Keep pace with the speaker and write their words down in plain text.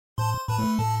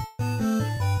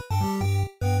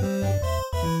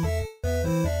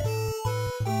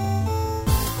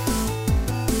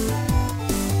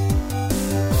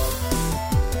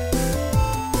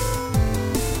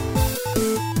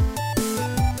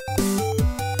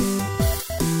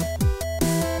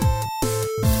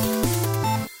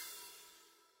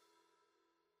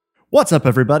What's up,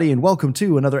 everybody, and welcome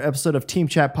to another episode of Team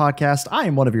Chat Podcast. I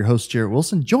am one of your hosts, Jarrett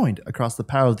Wilson, joined across the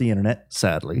power of the internet,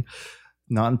 sadly,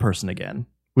 not in person again.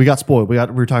 We got spoiled. We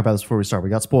were talking about this before we started. We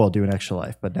got spoiled doing Extra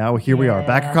Life, but now here we are,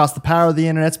 back across the power of the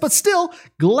internet, but still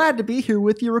glad to be here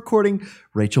with you recording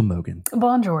Rachel Mogan.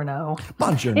 Buongiorno.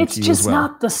 Buongiorno. It's just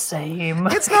not the same.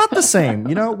 It's not the same.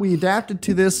 You know, we adapted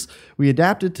to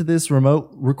this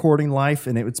remote recording life,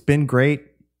 and it's been great.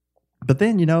 But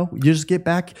then, you know, you just get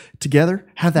back together,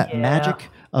 have that magic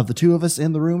of the two of us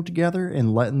in the room together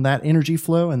and letting that energy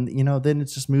flow. And, you know, then it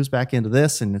just moves back into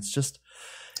this and it's just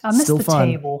I miss still the fun.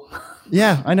 Table.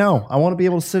 Yeah, I know. I want to be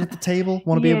able to sit at the table,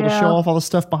 want to be able to show off all the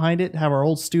stuff behind it, have our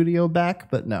old studio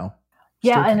back, but no.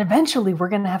 Yeah, and eventually we're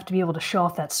going to have to be able to show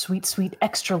off that sweet, sweet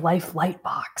Extra Life light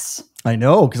box. I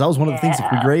know, because that was one of the things.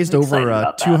 If we raised over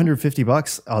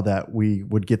 $250 that we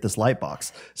would get this light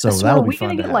box. So that'll be fun.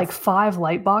 We're going to get like 5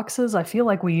 light boxes. I feel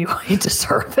like we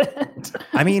deserve it.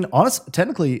 I mean, honestly,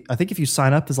 technically, I think if you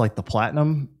sign up as like the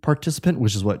platinum participant,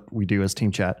 which is what we do as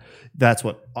Team Chat, that's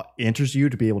what enters you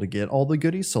to be able to get all the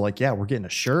goodies. So like, yeah, we're getting a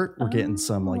shirt, we're getting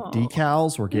some like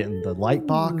decals, we're getting the light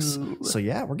box. So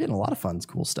yeah, we're getting a lot of fun,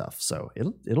 cool stuff. So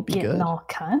it'll be good. All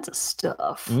kinds of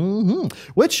stuff. Mm-hmm.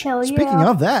 Which, speaking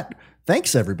of that,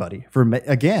 thanks everybody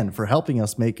for helping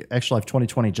us make Extra Life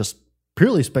 2020 just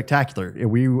purely spectacular.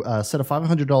 We set a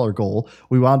 $500 goal.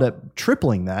 We wound up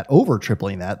over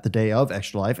tripling that the day of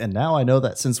Extra Life. And now I know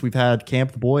that since we've had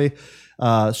Camp the Boy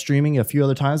streaming a few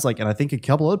other times, and I think a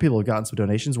couple other people have gotten some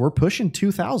donations, we're pushing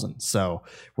 2,000. So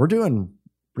we're doing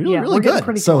really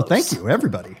good. So thank you,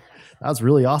 everybody. That was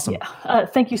really awesome. Yeah.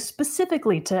 Thank you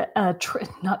specifically to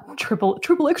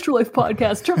Triple Extra Life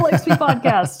Podcast, Triple XP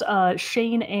Podcast,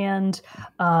 Shane and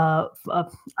I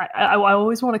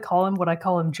always want to call him what I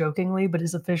call him jokingly, but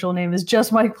his official name is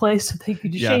Just Mike Plays. So thank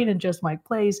you to Shane and Just Mike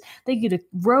Plays. Thank you to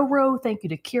Roro. Thank you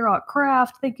to Kirok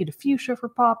Craft. Thank you to Fuchsia for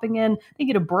popping in. Thank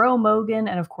you to Bro Mogan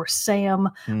and of course Sam.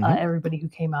 Everybody who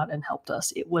came out and helped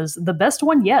us. It was the best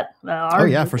one yet.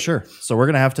 For sure. So we're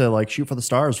gonna have to shoot for the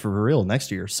stars for real next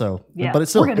year. So. Yeah, but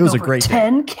it was a great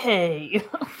 10K.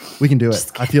 We can do it.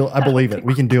 I believe it.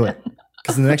 We can do it.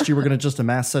 Because the next year we're going to just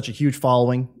amass such a huge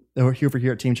following. We're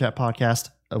here at Team Chat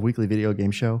Podcast, a weekly video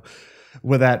game show,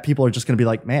 where that people are just going to be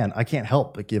like, man, I can't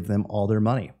help but give them all their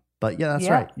money. But yeah, that's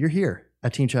right. You're here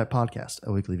at Team Chat Podcast,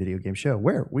 a weekly video game show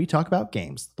where we talk about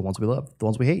games, the ones we love, the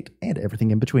ones we hate, and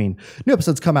everything in between. New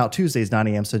episodes come out Tuesdays, 9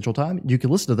 a.m. Central Time. You can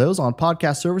listen to those on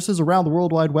podcast services around the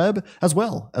World Wide Web, as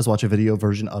well as watch a video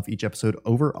version of each episode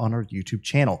over on our YouTube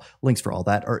channel. Links for all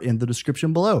that are in the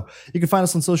description below. You can find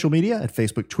us on social media at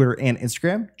Facebook, Twitter, and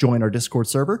Instagram. Join our Discord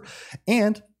server.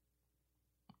 And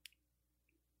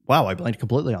wow, I blanked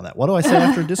completely on that. What do I say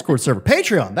after a Discord server?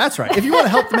 Patreon. That's right. If you want to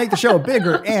help to make the show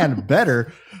bigger and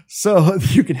better, so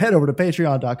you can head over to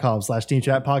patreon.com/Team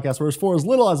Chat Podcast, where for as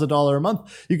little as $1 a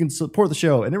month, you can support the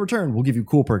show. And in return, we'll give you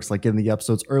cool perks like getting the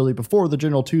episodes early before the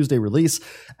general Tuesday release,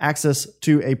 access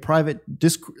to a private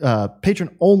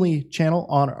patron-only channel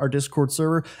on our Discord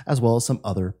server, as well as some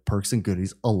other perks and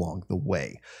goodies along the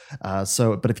way.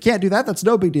 But if you can't do that, that's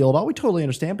no big deal at all. We totally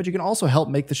understand. But you can also help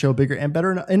make the show bigger and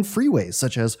better in free ways,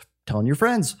 such as telling your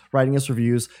friends, writing us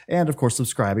reviews, and of course,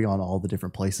 subscribing on all the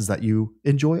different places that you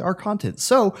enjoy our content.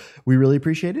 So we really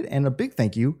appreciate it. And a big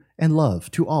thank you and love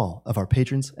to all of our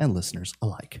patrons and listeners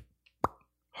alike.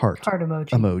 Heart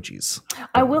emojis.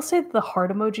 I will say that the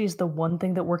heart emoji is the one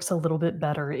thing that works a little bit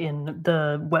better in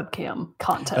the webcam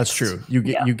context. That's true. You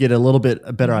get a little bit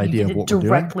a better idea of what we're doing.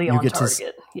 Directly on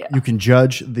target. You can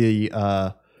judge the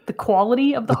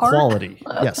quality of the heart. Quality.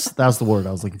 Yes, that's the word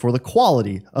I was looking for. The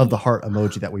quality of the heart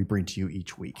emoji that we bring to you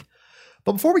each week.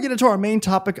 But before we get into our main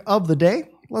topic of the day,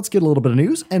 let's get a little bit of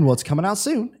news and what's coming out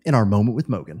soon in our Moment with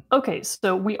Mogan. Okay,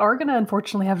 so we are going to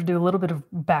unfortunately have to do a little bit of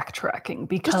backtracking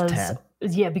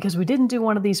because we didn't do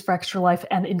one of these for Extra Life,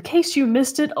 and in case you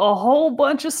missed it, a whole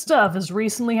bunch of stuff has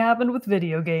recently happened with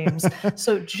video games.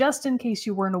 So just in case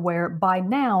you weren't aware, by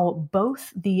now,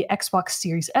 both the Xbox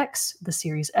Series X, the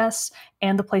Series S,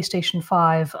 and the PlayStation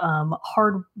 5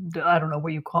 I don't know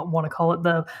what you want to call it,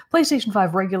 the PlayStation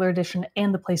 5 regular edition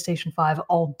and the PlayStation 5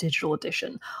 all digital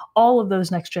edition. All of those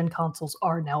next-gen consoles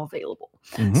are now available.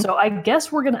 So I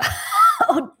guess we're going to...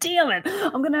 Oh, damn it.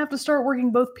 I'm going to have to start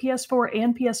working both PS4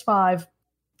 and PS5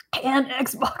 and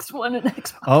Xbox One and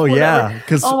Xbox. Oh, yeah.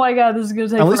 Because oh my God, this is going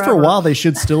to take at least forever. For a while, they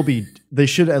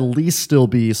should at least still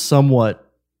be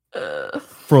somewhat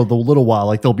for the little while.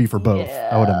 Like they'll be for both, Yeah.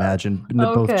 I would imagine,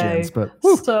 both gens. But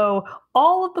so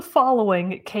all of the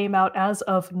following came out as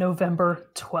of November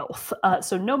 12th.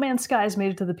 So No Man's Skies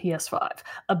made it to the PS5.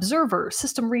 Observer,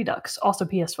 System Redux, also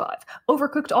PS5.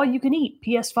 Overcooked All You Can Eat,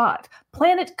 PS5.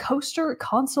 Planet Coaster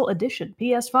Console Edition,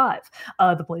 PS5.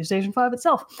 The PlayStation 5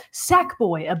 itself.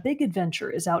 Sackboy, A Big Adventure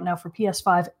is out now for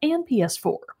PS5 and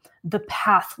PS4. The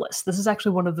Pathless. This is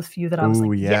actually one of the few that I was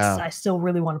yes, I still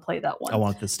really want to play that one. I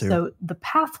want this too. So The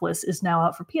Pathless is now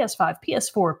out for PS5,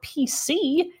 PS4,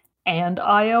 PC, and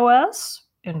iOS.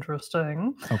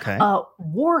 Interesting. Okay.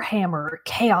 Warhammer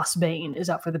Chaos Bane is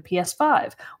out for the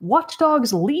PS5. Watch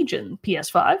Dogs Legion,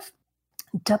 PS5.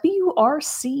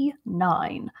 WRC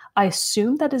 9. I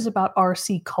assume that is about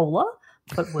RC Cola,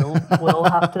 but we'll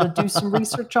have to do some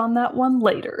research on that one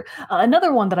later.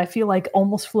 Another one that I feel like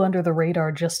almost flew under the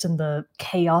radar just in the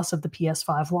chaos of the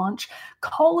PS5 launch,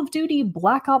 Call of Duty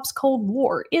Black Ops Cold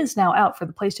War is now out for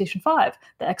the PlayStation 5,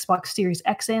 the Xbox Series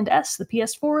X and S, the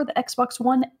PS4, the Xbox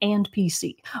One, and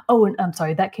PC. Oh, and I'm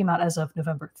sorry, that came out as of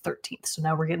November 13th, so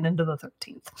now we're getting into the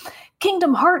 13th.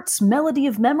 Kingdom Hearts Melody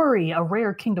of Memory, a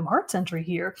rare Kingdom Hearts entry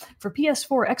here, for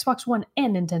PS4, Xbox One,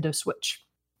 and Nintendo Switch.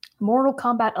 Mortal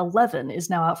Kombat 11 is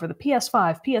now out for the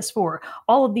PS5, PS4,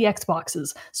 all of the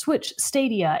Xboxes, Switch,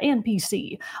 Stadia, and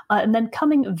PC. And then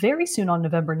coming very soon on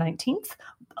November 19th,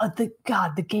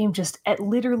 the game just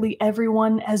literally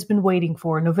everyone has been waiting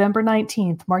for. November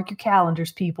 19th, mark your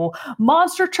calendars, people.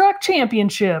 Monster Truck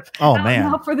Championship. Oh, man.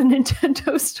 Out for the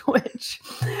Nintendo Switch.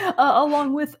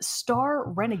 Along with Star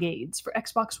Renegades for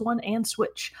Xbox One and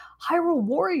Switch. Hyrule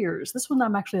Warriors. This one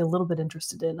I'm actually a little bit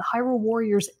interested in. Hyrule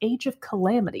Warriors Age of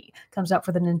Calamity comes out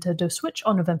for the Nintendo Switch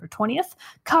on November 20th.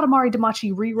 Katamari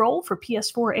Damacy Reroll for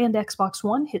PS4 and Xbox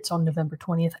One hits on November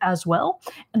 20th as well.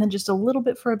 And then just a little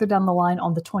bit further down the line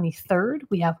on the 23rd,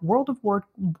 we have World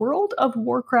of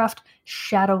Warcraft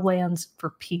Shadowlands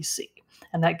for PC.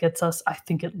 And that gets us, I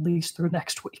think, at least through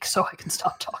next week, so I can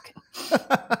stop talking.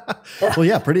 Well,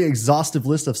 yeah, pretty exhaustive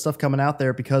list of stuff coming out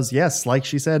there because, yes, like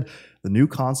she said, the new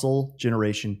console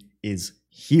generation is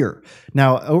here.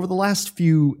 Now, over the last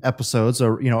few episodes,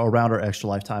 or around our Extra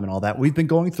Lifetime and all that, we've been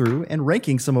going through and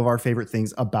ranking some of our favorite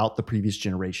things about the previous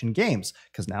generation games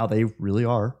because now they really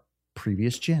are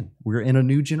previous gen. We're in a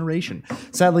new generation.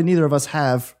 Sadly, neither of us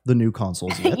have the new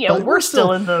consoles yet. Yeah, we're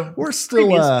still in the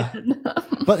previous gen.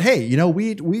 But hey,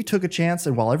 we took a chance,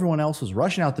 and while everyone else was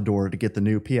rushing out the door to get the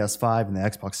new PS5 and the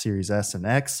Xbox Series S and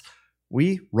X,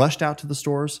 we rushed out to the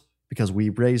stores because we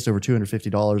raised over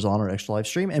 $250 on our Extra Life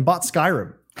stream and bought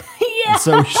Skyrim. Yeah. And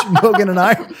so Logan and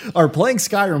I are playing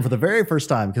Skyrim for the very first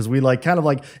time because we it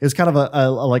was kind of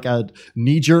a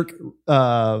knee-jerk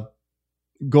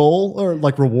goal or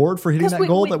reward for hitting that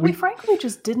goal. We frankly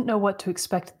just didn't know what to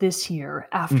expect this year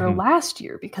after last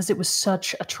year because it was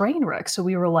such a train wreck. So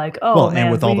we were like,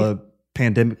 and with all the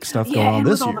pandemic stuff going on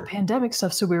this year. All the pandemic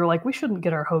stuff, so we were like, we shouldn't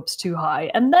get our hopes too high.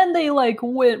 And then they went,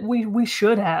 we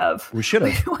should have. We should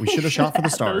have shot for the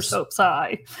stars. Those hopes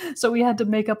high. So we had to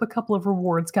make up a couple of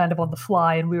rewards kind of on the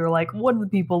fly, and we were like, what do the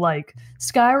people like?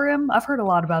 Skyrim? I've heard a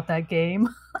lot about that game.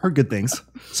 Heard good things.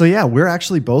 So yeah, we're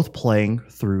actually both playing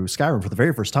through Skyrim for the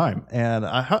very first time. And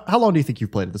how long do you think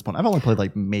you've played at this point? I've only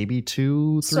played maybe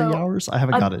 2-3 hours. I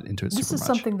haven't got it into it super much. This is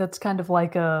something that's kind of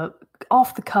like a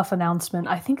off-the-cuff announcement.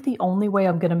 I think the only way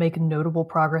I'm going to make notable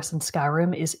progress in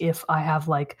Skyrim is if I have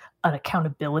an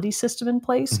accountability system in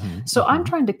place. So I'm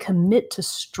trying to commit to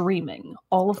streaming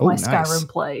all of my Skyrim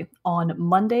play on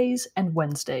Mondays and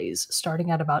Wednesdays, starting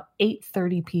at about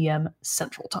 8:30 p.m.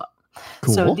 Central Time.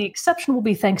 Cool. So the exception will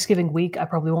be Thanksgiving week. I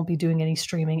probably won't be doing any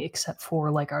streaming except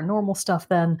for our normal stuff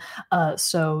then.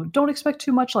 So don't expect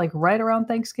too much right around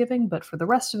Thanksgiving, but for the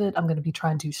rest of it, I'm going to be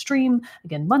trying to stream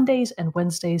again Mondays and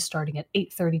Wednesdays starting at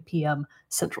 8:30 p.m.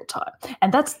 Central Time.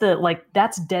 And that's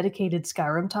that's dedicated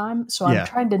Skyrim time. So I'm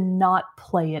trying to not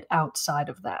play it outside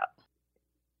of that.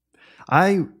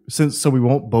 So we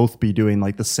won't both be doing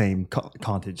the same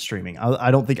content streaming.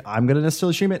 I don't think I'm going to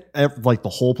necessarily stream it the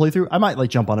whole playthrough. I might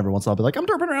jump on every once in a while, be I'm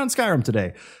derping around Skyrim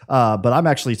today. But I'm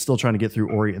actually still trying to get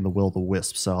through Ori and the Will of the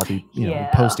Wisp. So I'll be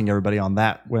posting everybody on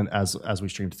that as we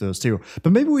stream to those too.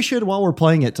 But maybe we should, while we're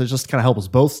playing it, to just kind of help us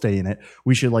both stay in it,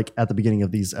 we should at the beginning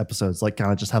of these episodes,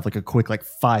 kind of just have a quick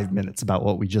 5 minutes about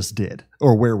what we just did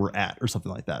or where we're at or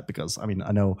something like that. Because I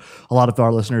know a lot of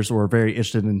our listeners were very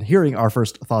interested in hearing our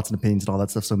first thoughts and opinions and all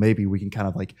that stuff. So maybe we can kind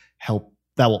of help.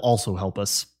 That will also help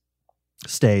us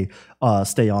stay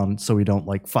on, so we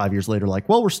don't 5 years later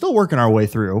we're still working our way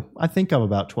through. I think I'm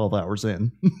about 12 hours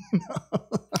in.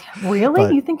 Really?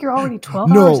 But you think you're already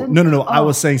 12 hours in? No. Oh. I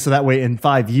was saying so that way in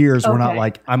 5 years we're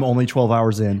not I'm only 12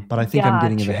 hours in, but I think I'm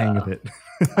getting in the hang of it.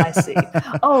 I see.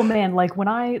 Oh man, like when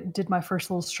I did my first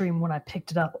little stream when I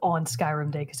picked it up on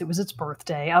Skyrim Day because it was its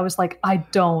birthday, I was like, That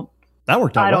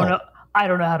worked out well. I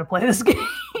don't know how to play this game.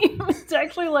 It's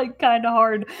actually like kind of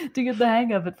hard to get the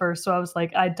hang of at first. So I was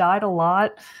like, I died a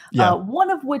lot. Yeah. One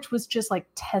of which was just like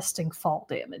testing fall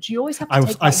damage. You always have to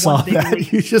take I saw one big that.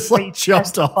 leap You just like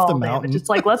jumped off the mountain. Damage. It's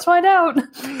like, let's find out.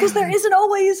 Because there isn't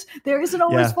always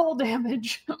fall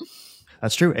damage.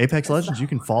 That's true. Apex Legends, you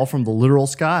can fall from the literal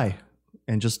sky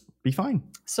and just be fine.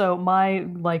 So my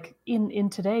like in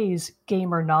today's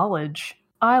gamer knowledge,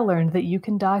 I learned that you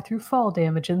can die through fall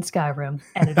damage in Skyrim,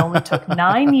 and it only took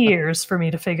 9 years for me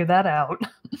to figure that out.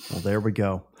 Well, there we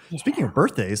go. Yeah. Speaking of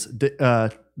birthdays, today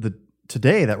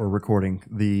that we're recording,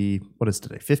 what is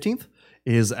today? 15th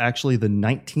is actually the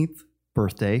 19th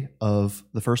birthday of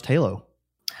the first Halo.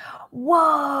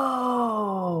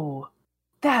 Whoa,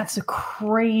 that's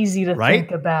crazy to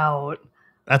think about.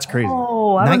 That's crazy.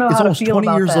 Oh, I don't know how to feel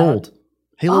about that. It's almost 20 years old.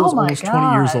 Halo is almost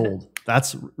 20 years old.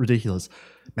 That's ridiculous.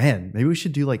 Man, maybe we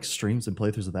should do like streams and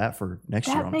playthroughs of that for next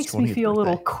year. That makes me feel a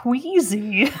little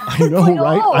queasy. I know, like,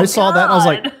 right? I saw that and I was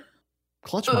like,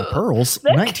 clutch my pearls.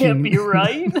 That can't be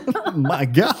right. My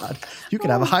God. You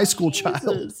could have a high school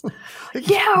child.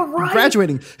 Yeah, right.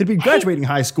 It'd be graduating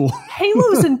high school.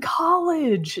 Halo's in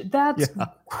college. That's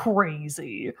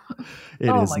crazy. It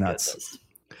is nuts. Goodness.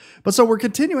 But so we're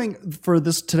continuing for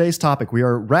today's topic. We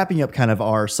are wrapping up kind of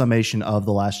our summation of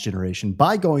the last generation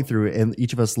by going through and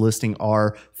each of us listing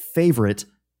our favorite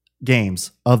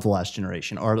games of the last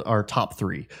generation, our top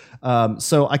three.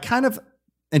 So I kind of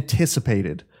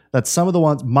anticipated that some of the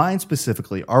ones, mine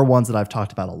specifically, are ones that I've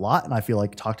talked about a lot and I feel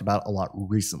like talked about a lot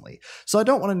recently. So I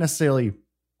don't want to necessarily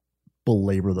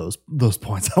belabor those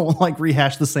points. I won't like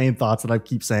rehash the same thoughts that I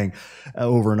keep saying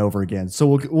over and over again. So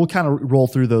we'll kind of roll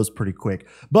through those pretty quick.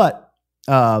 But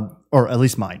or at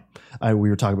least mine.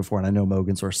 We were talking before, and I know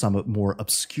Mogan's are some more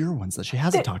obscure ones that she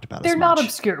hasn't talked about. They're not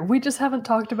obscure. We just haven't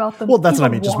talked about them. Well, that's what I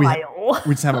mean. Just we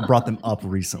just haven't brought them up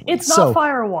recently. It's not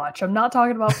Firewatch. I'm not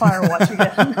talking about Firewatch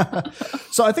again.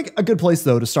 So I think a good place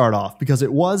though to start off, because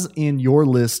it was in your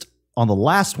list on the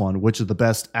last one, which is the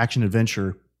best action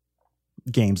adventure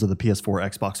games of the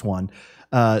PS4, Xbox One,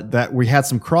 that we had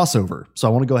some crossover. So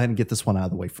I want to go ahead and get this one out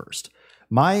of the way first.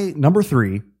 My number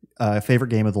 3 favorite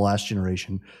game of the last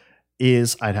generation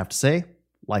is, I'd have to say,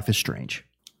 Life is Strange.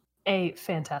 A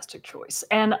fantastic choice.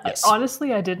 And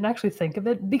honestly, I didn't actually think of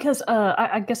it because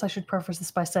I guess I should preface this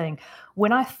by saying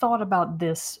when I thought about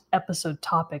this episode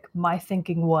topic, my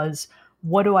thinking was,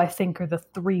 what do I think are the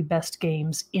 3 best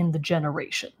games in the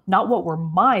generation? Not what were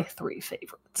my 3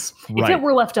 favorites. Right. If it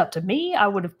were left up to me, I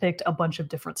would have picked a bunch of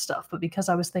different stuff. But because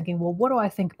I was thinking, well, what do I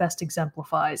think best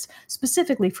exemplifies,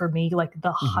 specifically for me, like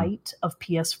the height of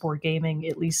PS4 gaming,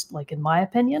 at least like in my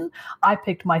opinion, I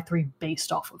picked my 3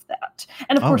 based off of that.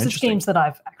 And of course, it's games that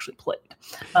I've actually played.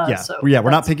 We're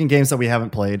not picking games that we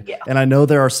haven't played. Yeah. And I know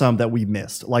there are some that we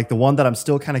missed. Like the one that I'm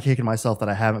still kind of kicking myself that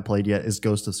I haven't played yet is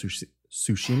Ghost of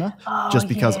Tsushima, just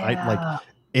because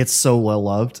it's so well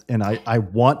loved and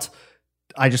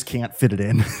I just can't fit it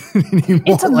in anymore.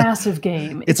 It's a massive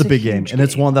game. It's a big game, and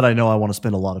it's one that I know I want to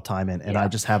spend a lot of time in, and I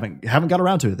just haven't got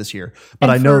around to it this year. But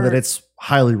I know that it's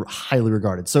highly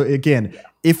regarded. So again,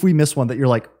 if we miss one that you're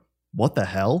like, what the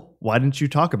hell? Why didn't you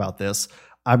talk about this?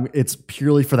 It's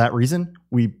purely for that reason.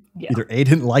 We either A,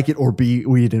 didn't like it, or B,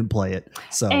 we didn't play it.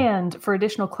 So, and for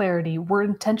additional clarity, we're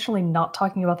intentionally not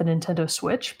talking about the Nintendo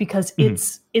Switch because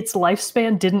its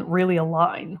lifespan didn't really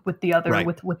align with the other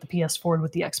with the PS4 and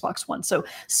with the Xbox One. So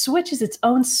Switch is its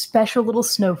own special little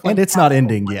snowflake, and it's not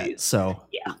ending yet. So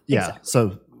exactly.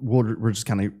 So we're just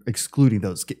kind of excluding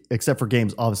those, except for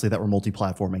games obviously that were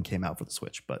multi-platform and came out for the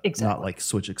Switch, but not like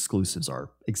Switch exclusives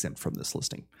are exempt from this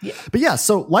listing. Yeah. But yeah,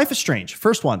 so Life is Strange,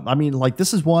 first one. I mean, like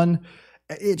this is one.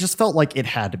 It just felt like it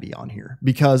had to be on here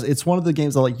because it's one of the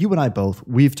games that, like, you and I both,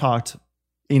 we've talked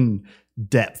in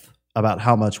depth about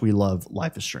how much we love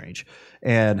Life is Strange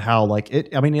and how like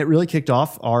it, I mean, it really kicked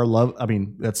off our love. I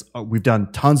mean, we've done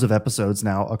tons of episodes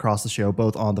now across the show,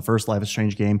 both on the first Life is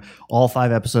Strange game, all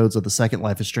 5 episodes of the second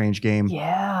Life is Strange game.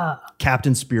 Yeah.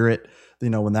 Captain Spirit,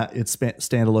 when it's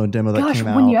standalone demo that came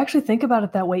out. When you actually think about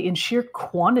it that way, in sheer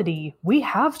quantity, we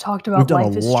have talked about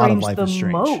Life is Strange the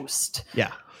most.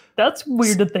 Yeah. That's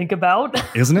weird to think about.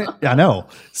 Isn't it? Yeah, I know.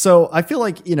 So I feel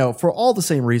like, for all the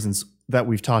same reasons that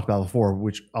we've talked about before,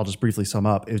 which I'll just briefly sum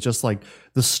up, it's just like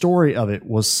the story of it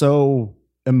was so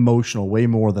emotional, way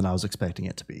more than I was expecting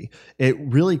it to be. It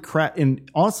really and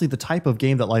honestly, the type of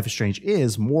game that Life is Strange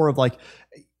is more of like,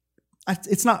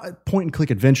 it's not a point and click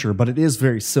adventure, but it is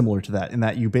very similar to that in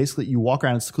that you walk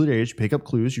around in secluded areas, you pick up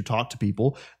clues, you talk to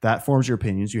people, that forms your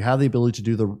opinions. You have the ability to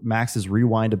do the Max's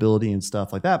rewind ability and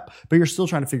stuff like that, but you're still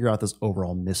trying to figure out this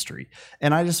overall mystery.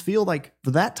 And I just feel like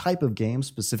for that type of game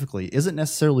specifically isn't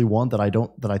necessarily one that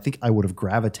I think I would have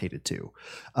gravitated to.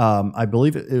 I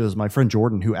believe it was my friend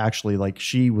Jordan who actually, like,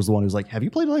 she was the one who's like, have you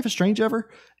played Life is Strange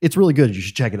ever? It's really good. You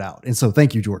should check it out. And so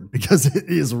thank you, Jordan, because it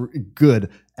is a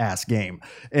good ass game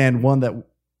and one that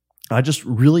I just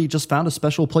found a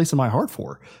special place in my heart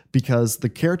for, because the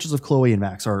characters of Chloe and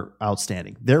Max are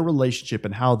outstanding. Their relationship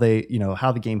and how they,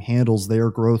 how the game handles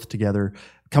their growth together,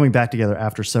 coming back together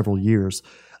after several years.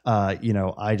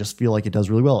 I just feel like it does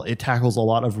really well. It tackles a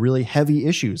lot of really heavy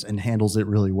issues and handles it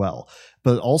really well,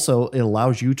 but also it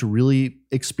allows you to really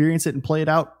experience it and play it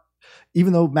out.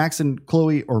 Even though Max and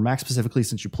Chloe, or Max specifically,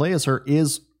 since you play as her,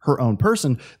 is her own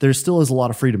person, there still is a lot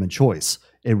of freedom and choice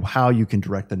in how you can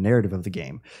direct the narrative of the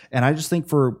game. And I just think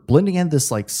for blending in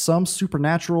this, like, some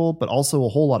supernatural, but also a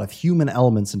whole lot of human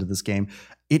elements into this game,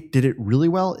 it did it really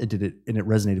well. It did it, and it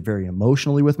resonated very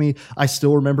emotionally with me. I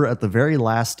still remember at the very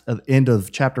last end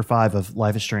of chapter 5 of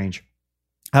Life is Strange,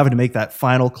 having to make that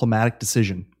final climatic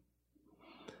decision.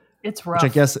 It's rough.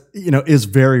 Which I guess, is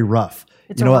very rough.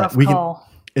 It's a rough call.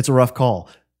 It's a rough call.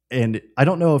 And I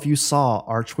don't know if you saw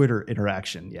our Twitter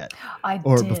interaction yet. I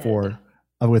did. Before.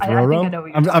 With Roro. I know what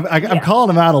you're I'm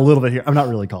calling him out a little bit here. I'm not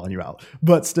really calling you out,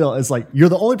 but still, it's like, you're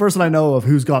the only person I know of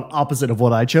who's gone opposite of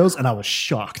what I chose, and I was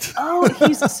shocked. Oh,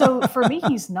 so for me,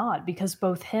 he's not, because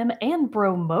both him and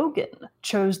Bro Mogan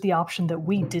chose the option that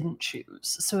we didn't choose.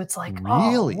 So it's like,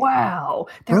 really? Oh, wow.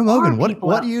 Bro Mogan,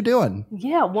 what are you doing?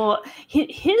 Yeah, well,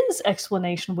 his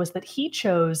explanation was that he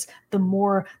chose the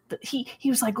more, he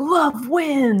was like, love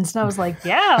wins. And I was like,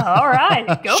 yeah, all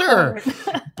right, go sure. for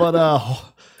it.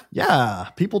 But, yeah,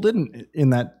 people didn't in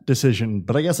that decision,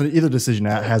 but I guess either decision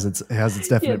has its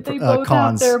definite they both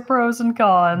cons. have their pros and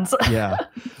cons. Yeah,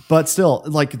 but still,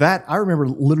 like that, I remember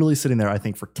literally sitting there, I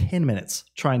think, for 10 minutes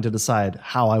trying to decide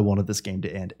how I wanted this game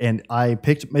to end, and I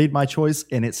made my choice,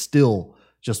 and it still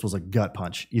just was a gut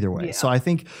punch either way. Yeah. So I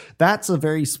think that's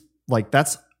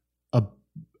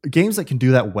games that can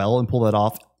do that well and pull that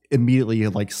off immediately,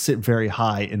 like, sit very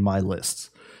high in my lists.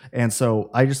 And so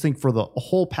I just think for the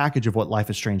whole package of what Life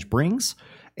is Strange brings,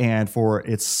 and for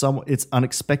its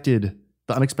unexpected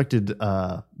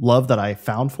love that I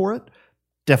found for it,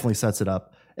 definitely sets it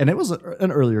up. And it was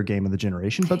an earlier game in the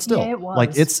generation, but still, it was.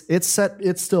 Like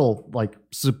it's still like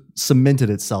cemented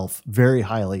itself very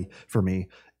highly for me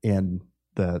in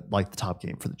the top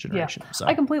game for the generation. Yeah, so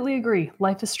I completely agree.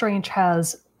 Life is Strange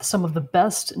has some of the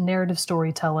best narrative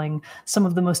storytelling, some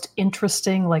of the most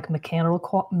interesting, like,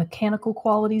 mechanical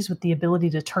qualities, with the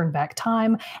ability to turn back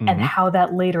time, and how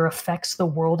that later affects the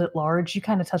world at large. You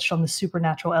kind of touched on the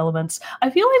supernatural elements.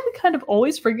 I feel like we kind of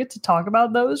always forget to talk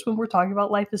about those when we're talking about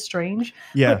Life is Strange.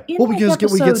 Yeah, well,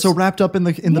 because we get so wrapped up in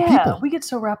the people. Yeah, we get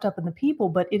so wrapped up in the people,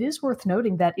 but it is worth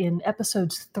noting that in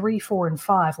episodes 3, 4, and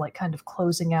 5, like, kind of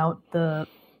closing out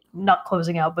not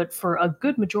closing out, but for a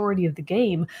good majority of the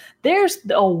game, there's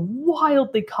a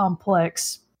wildly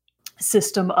complex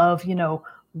system of,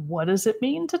 what does it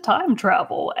mean to time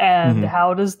travel, and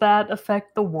how does that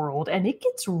affect the world? And it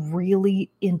gets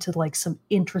really into, like, some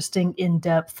interesting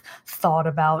in-depth thought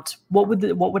about what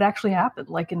would actually happen,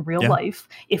 like, in real life.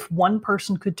 If one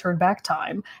person could turn back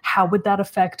time, how would that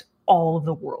affect all of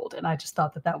the world? And I just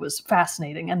thought that was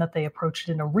fascinating, and that they approached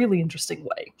it in a really interesting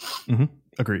way.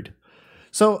 Agreed.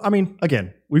 So, I mean,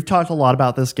 again, we've talked a lot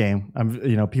about this game.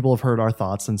 People have heard our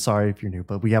thoughts, and sorry if you're new,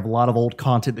 but we have a lot of old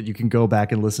content that you can go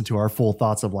back and listen to our full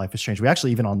thoughts of Life is Strange. We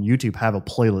actually, even on YouTube, have a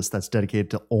playlist that's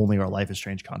dedicated to only our Life is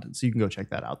Strange content. So you can go check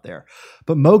that out there.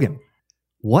 But Mogan,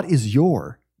 what is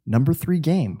your number 3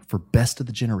 game for best of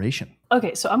the generation?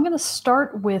 Okay, so I'm going to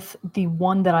start with the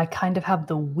one that I kind of have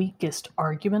the weakest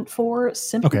argument for,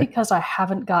 simply because I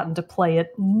haven't gotten to play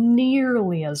it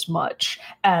nearly as much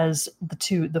as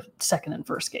the second and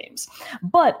first games.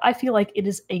 But I feel like it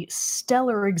is a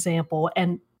stellar example,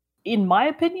 and in my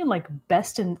opinion, like,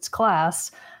 best in its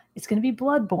class, it's going to be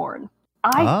Bloodborne.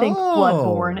 I think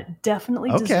Bloodborne definitely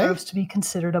deserves to be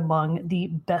considered among the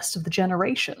best of the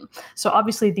generation. So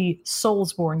obviously the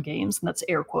Soulsborne games, and that's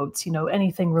air quotes,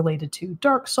 anything related to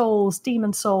Dark Souls,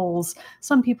 Demon Souls.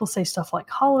 Some people say stuff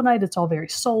like Hollow Knight. It's all very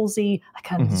Soulsy. I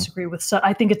kind of disagree with some.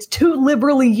 I think it's too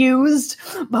liberally used,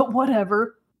 but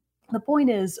whatever. The point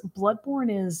is,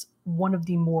 Bloodborne is one of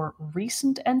the more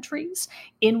recent entries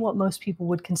in what most people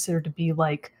would consider to be,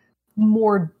 like,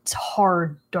 more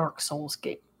hard Dark Souls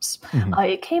games.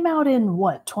 It came out in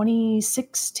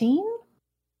 2016?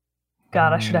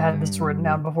 God, I should have had this written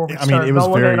down before we I started. mean, it was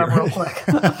I'll very. look it up real quick.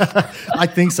 I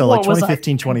think so, like What was I 2015,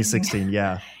 thinking? 2016.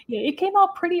 Yeah. Yeah, it came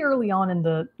out pretty early on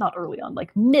not early on,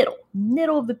 like middle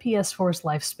of the PS4's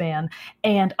lifespan.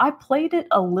 And I played it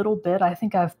a little bit. I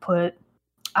think I've put,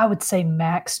 I would say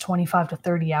max 25 to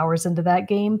 30 hours into that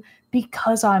game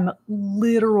because I'm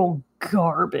literal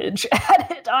garbage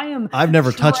at it. I've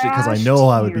never touched it because I know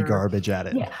I would be here. garbage at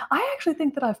it. Yeah, I actually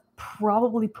think that I've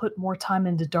probably put more time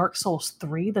into Dark Souls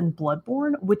 3 than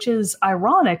Bloodborne, which is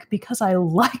ironic because I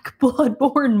like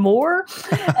Bloodborne more,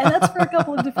 and that's for a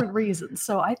couple of different reasons.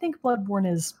 So I think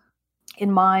Bloodborne is,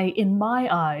 in my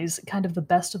eyes, kind of the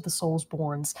best of the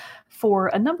Soulsborns for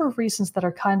a number of reasons that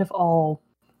are kind of all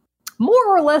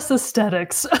more or less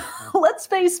aesthetics. Let's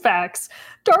face facts.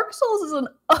 Dark Souls is an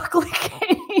ugly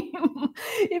game.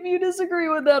 If you disagree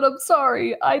with that, I'm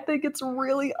sorry. I think it's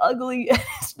really ugly and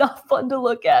it's not fun to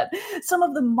look at. Some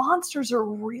of the monsters are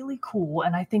really cool,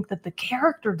 and I think that the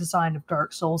character design of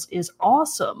Dark Souls is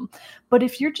awesome. But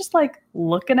if you're just like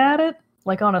looking at it,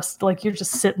 like you're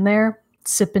just sitting there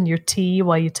sipping your tea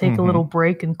while you take a little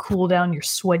break and cool down your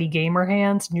sweaty gamer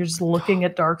hands and you're just looking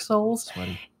at Dark Souls.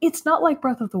 Sweaty. It's not like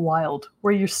Breath of the Wild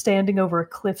where you're standing over a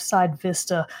cliffside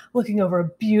vista looking over a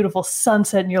beautiful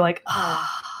sunset and you're like,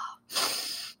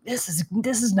 this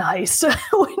is nice.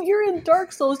 When you're in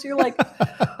Dark Souls, you're like,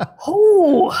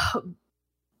 oh,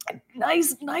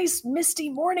 nice misty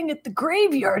morning at the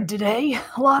graveyard today.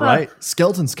 A lot of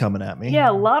skeletons coming at me. Yeah,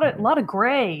 a lot of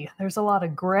gray. There's a lot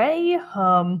of gray.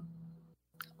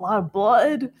 A lot of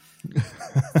blood.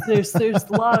 There's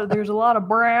a lot of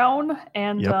brown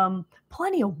and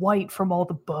plenty of white from all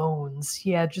the bones.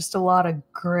 Yeah, just a lot of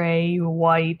gray,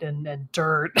 white, and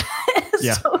dirt.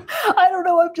 Yeah. So, I don't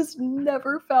know. I've just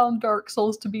never found Dark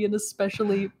Souls to be an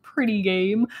especially pretty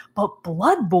game, but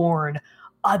Bloodborne.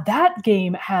 That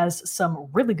game has some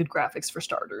really good graphics for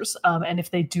starters, and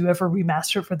if they do ever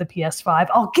remaster it for the PS5,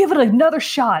 I'll give it another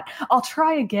shot. I'll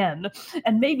try again,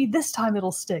 and maybe this time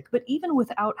it'll stick. But even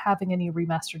without having any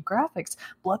remastered graphics,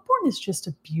 Bloodborne is just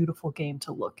a beautiful game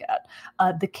to look at.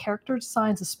 The character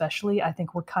designs especially, I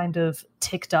think, were kind of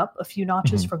ticked up a few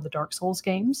notches from the Dark Souls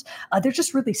games. They're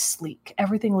just really sleek.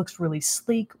 Everything looks really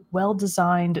sleek,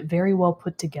 well-designed, very well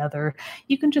put together.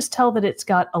 You can just tell that it's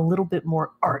got a little bit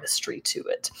more artistry to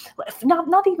it.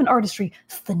 Not even artistry,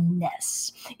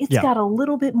 finesse. It's got a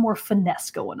little bit more finesse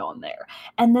going on there.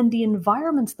 And then the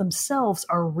environments themselves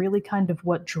are really kind of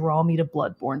what draw me to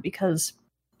Bloodborne, because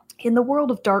in the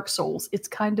world of Dark Souls, it's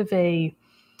kind of a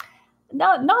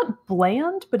not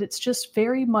bland, but it's just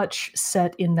very much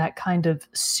set in that kind of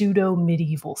pseudo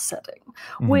medieval setting,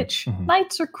 which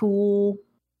knights are cool.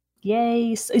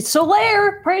 Yay,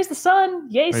 Solaire! Praise the sun!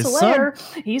 Yay, Solaire!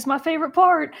 He's my favorite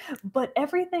part. But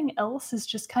everything else is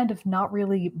just kind of not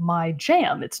really my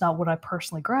jam. It's not what I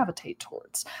personally gravitate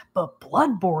towards. But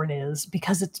Bloodborne is,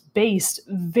 because it's based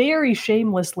very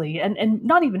shamelessly, and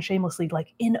not even shamelessly,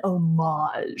 like in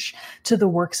homage to the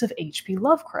works of H.P.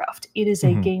 Lovecraft. It is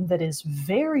a game that is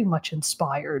very much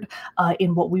inspired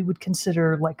in what we would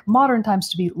consider like modern times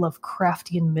to be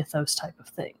Lovecraftian mythos type of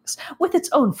things. With its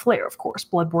own flair, of course.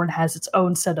 Bloodborne has its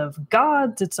own set of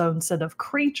gods, its own set of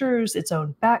creatures, its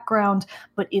own background,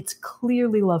 but it's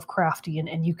clearly Lovecraftian,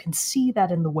 and you can see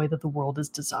that in the way that the world is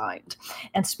designed.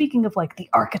 And speaking of like the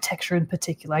architecture in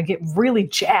particular, I get really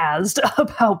jazzed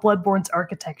about Bloodborne's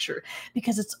architecture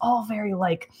because it's all very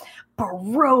like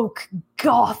Baroque,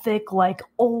 Gothic, like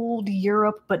old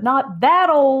Europe, but not that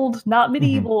old, not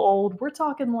medieval old. We're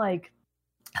talking like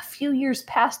a few years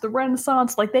past the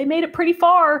Renaissance, like they made it pretty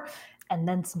far. And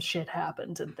then some shit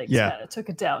happened and things kind of took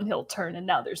a downhill turn, and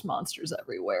now there's monsters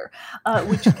everywhere.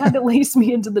 Which kind of leads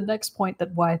me into the next point,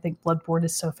 that why I think Bloodborne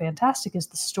is so fantastic is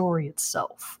the story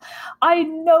itself. I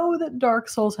know that Dark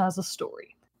Souls has a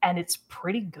story, and it's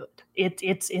pretty good.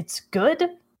 It's good.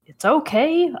 It's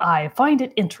okay. I find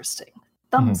it interesting.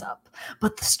 Thumbs up.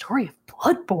 But the story of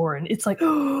Bloodborne, it's like,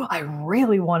 oh, I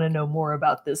really want to know more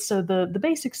about this. So the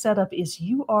basic setup is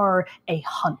you are a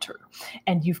hunter,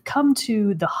 and you've come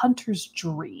to the hunter's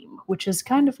dream, which is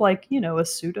kind of like, you know, a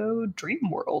pseudo dream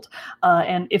world.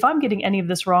 And if I'm getting any of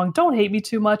this wrong, don't hate me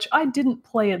too much. I didn't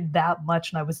play it that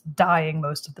much, and I was dying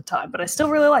most of the time, but I still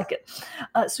really like it.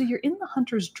 So you're in the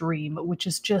hunter's dream, which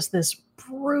is just this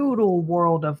brutal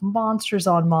world of monsters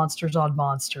on monsters on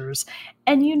monsters.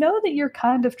 And you know that you're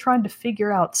kind of trying to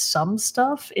figure out some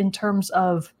stuff in terms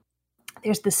of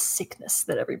there's this sickness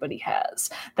that everybody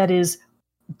has that is,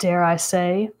 dare I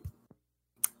say,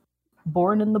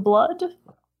 born in the blood.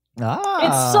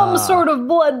 It's some sort of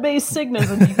blood-based sickness,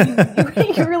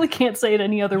 and you really can't say it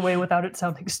any other way without it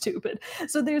sounding stupid.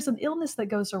 So there's an illness that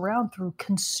goes around through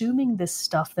consuming this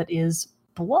stuff that is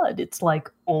blood. It's like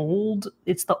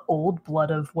it's the old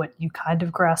blood of what you kind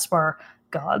of grasp are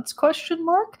gods, question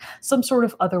mark, some sort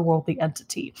of otherworldly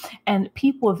entity. And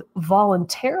people have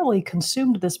voluntarily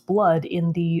consumed this blood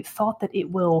in the thought that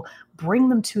it will bring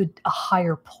them to a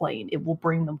higher plane. It will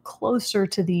bring them closer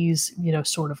to these,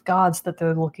 sort of gods that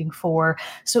they're looking for.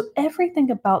 So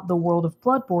everything about the world of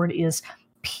Bloodborne is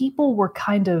people were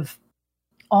kind of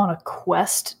on a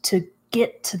quest to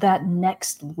get to that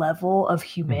next level of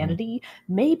humanity,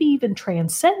 maybe even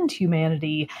transcend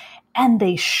humanity, and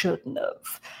they shouldn't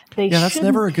have. That's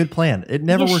never a good plan. It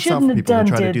never works out for people to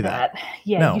try to do that.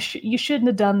 Yeah, no. You shouldn't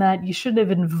have done that. You shouldn't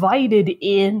have invited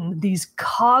in these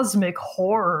cosmic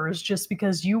horrors just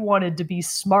because you wanted to be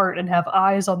smart and have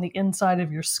eyes on the inside of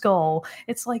your skull.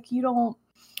 It's like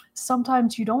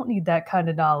sometimes you don't need that kind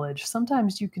of knowledge.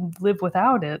 Sometimes you can live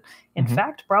without it. In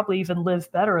fact, probably even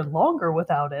live better and longer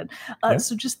without it.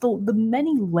 So just the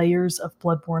many layers of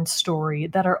Bloodborne's story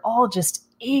that are all just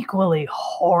equally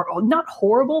not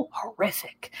horrible,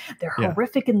 horrific. They're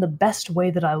horrific in the best way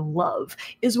that I love,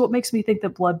 is what makes me think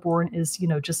that Bloodborne is,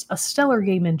 just a stellar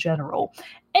game in general.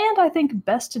 And I think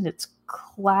best in its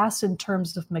class in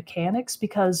terms of mechanics,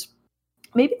 because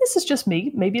maybe this is just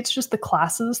me. Maybe it's just the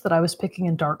classes that I was picking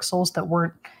in Dark Souls that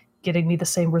weren't getting me the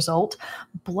same result.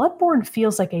 Bloodborne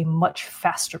feels like a much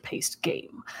faster paced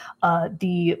game.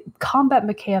 The combat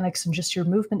mechanics and just your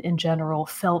movement in general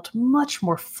felt much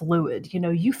more fluid.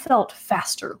 You felt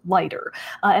faster, lighter.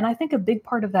 And I think a big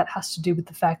part of that has to do with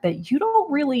the fact that you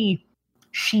don't really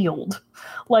shield.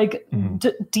 Like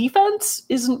defense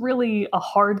isn't really a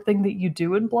hard thing that you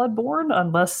do in Bloodborne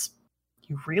unless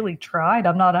you really tried.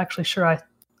 I'm not actually sure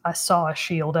I saw a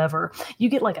shield ever. You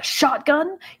get like a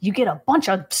shotgun, you get a bunch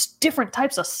of different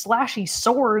types of slashy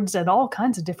swords and all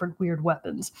kinds of different weird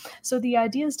weapons. So the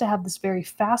idea is to have this very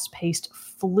fast-paced,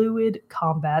 fluid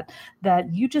combat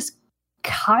that you just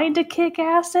kind of kick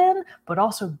ass in, but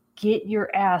also get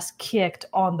your ass kicked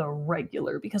on the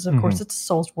regular, because of course it's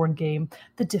a Soulsborne game.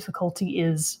 The difficulty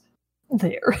is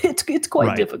there. It's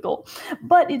quite difficult,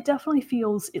 but it definitely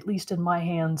feels, at least in my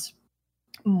hands,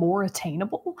 more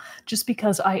attainable, just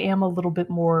because I am a little bit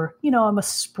more, I'm a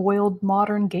spoiled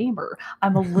modern gamer.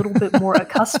 I'm a little bit more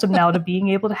accustomed now to being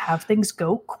able to have things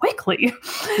go quickly.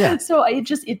 Yeah. So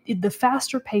the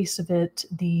faster pace of it,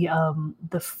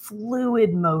 the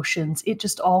fluid motions, it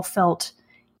just all felt,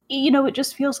 it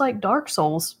just feels like Dark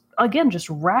Souls, again, just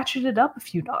ratcheted up a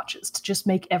few notches to just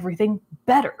make everything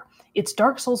better. It's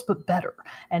Dark Souls, but better.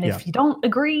 And if you don't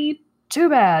agree, too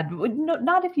bad. No,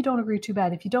 not if you don't agree, too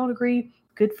bad. If you don't agree,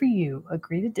 good for you.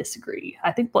 Agree to disagree.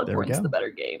 I think Bloodborne's the better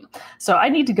game. So I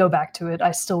need to go back to it.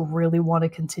 I still really want to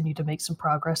continue to make some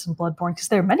progress in Bloodborne, because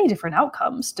there are many different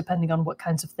outcomes depending on what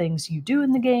kinds of things you do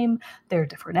in the game. There are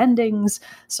different endings.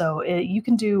 So you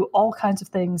can do all kinds of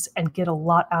things and get a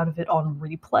lot out of it on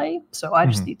replay. So I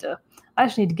just need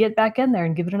to get back in there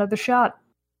and give it another shot.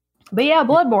 But yeah,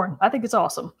 Bloodborne, I think it's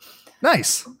awesome.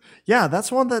 Nice. Yeah, that's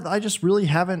one that I just really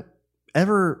haven't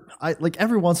ever,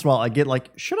 every once in a while I get like,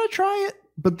 should I try it?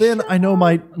 But then I know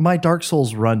my Dark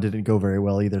Souls run didn't go very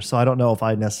well either. So I don't know if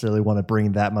I necessarily want to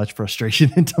bring that much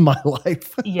frustration into my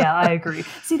life. Yeah, I agree.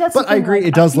 See, but I agree.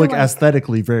 It does look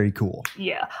aesthetically very cool.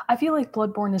 Yeah. I feel like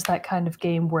Bloodborne is that kind of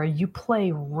game where you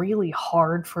play really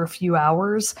hard for a few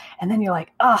hours and then you're like,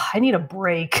 I need a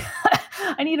break.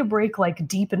 I need a break, like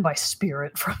deep in my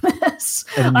spirit from this.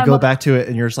 And you go back to it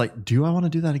and you're just like, do I want to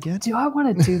do that again? Do I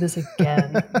want to do this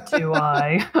again? Do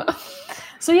I?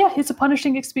 So yeah, it's a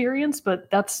punishing experience, but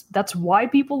that's why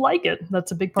people like it.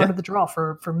 That's a big part of the draw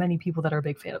for many people that are a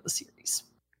big fan of the series.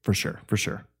 For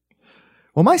sure.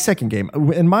 Well, my second game,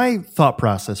 in my thought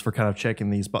process for kind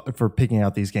of for picking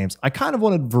out these games, I kind of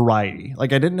wanted variety.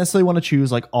 Like I didn't necessarily want to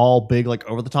choose like all big, like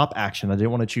over the top action. I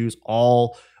didn't want to choose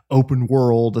all open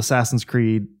world Assassin's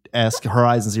Creed-esque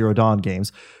Horizon Zero Dawn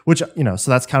games, which,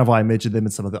 so that's kind of why I mentioned them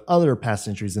in some of the other past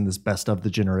entries in this Best of the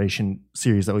Generation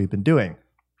series that we've been doing.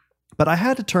 But I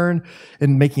had to turn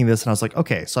in making this, and I was like,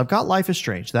 okay, so I've got Life is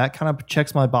Strange. That kind of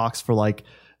checks my box for like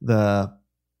the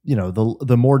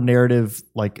more narrative,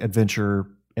 like adventure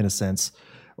in a sense,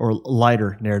 or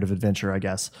lighter narrative adventure, I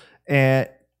guess. But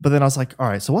then I was like, all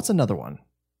right, so what's another one?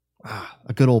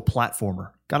 A good old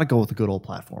platformer. Got to go with a good old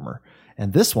platformer.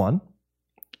 And this one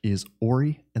is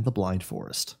Ori and the Blind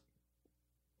Forest.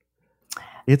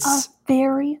 It's a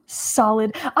very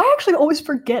solid. I actually always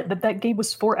forget that game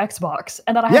was for Xbox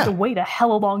and that I had to wait a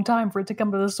hell of a long time for it to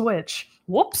come to the Switch.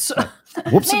 Whoops.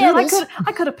 Man,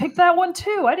 I could have picked that one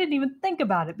too. I didn't even think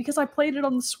about it because I played it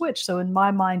on the Switch. So in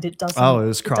my mind, it doesn't. Oh, it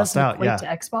was crossed out. To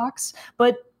Xbox,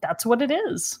 but that's what it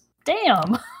is.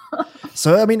 Damn.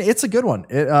 So I mean, it's a good one.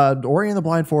 Ori and the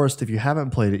Blind Forest. If you haven't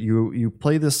played it, you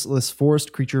play this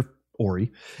forest creature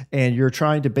Ori, and you're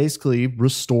trying to basically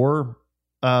restore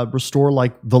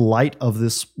like the light of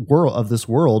this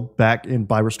world back in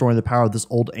by restoring the power of this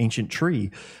old ancient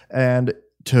tree, and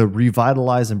to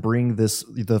revitalize and bring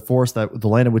the forest, that the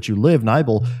land in which you live,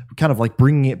 Nibel, kind of like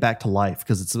bringing it back to life,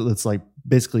 because it's like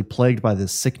basically plagued by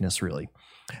this sickness, really.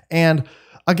 And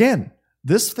again,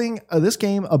 this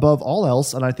game above all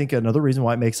else, and I think another reason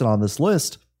why it makes it on this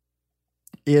list,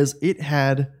 is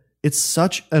it's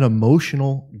such an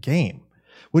emotional game,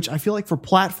 which I feel like for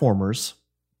platformers,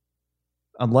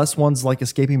 unless one's like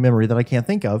escaping memory that I can't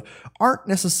think of, aren't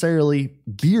necessarily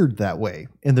geared that way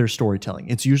in their storytelling.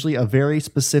 It's usually a very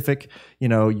specific,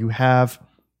 you have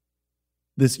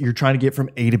this, you're trying to get from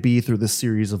A to B through this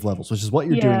series of levels, which is what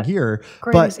you're doing here.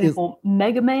 Great example.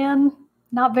 Mega Man,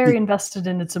 not very invested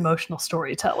in its emotional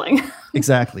storytelling.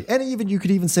 Exactly. And you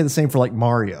could even say the same for like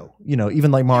Mario,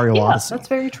 even like Mario Odyssey. That's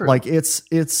very true. Like it's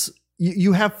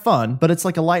you have fun, but it's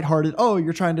like a lighthearted,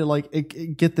 you're trying to like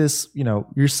get this,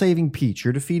 you're saving Peach,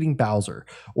 you're defeating Bowser,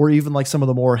 or even like some of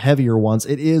the more heavier ones.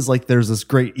 It is like there's this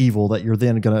great evil that you're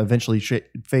then going to eventually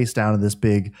face down in this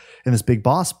big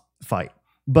boss fight.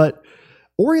 But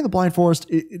Ori and the Blind Forest,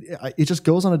 it just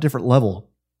goes on a different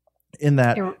level in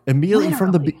that immediately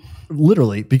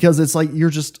literally, because it's like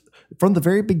you're just from the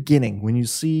very beginning when you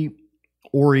see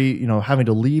Ori, having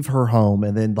to leave her home,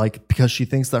 and then like because she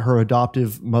thinks that her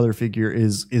adoptive mother figure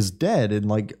is dead and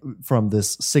like from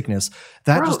this sickness,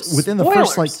 that just within the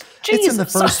first it's in the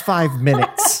first 5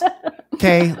 minutes.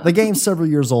 Okay, the game's several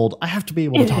years old. I have to be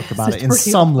able to talk about it in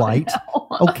some light.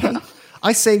 Okay.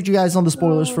 I saved you guys on the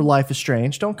spoilers for Life is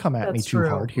Strange. Don't come at me too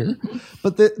hard here.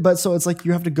 But so it's like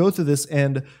you have to go through this,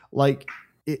 and like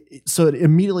so it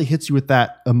immediately hits you with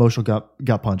that emotional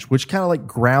gut punch, which kind of like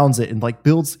grounds it and like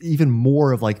builds even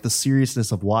more of like the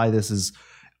seriousness of why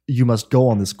you must go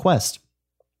on this quest.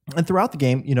 And throughout the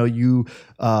game, you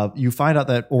find out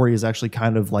that Ori is actually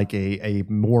kind of like a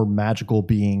more magical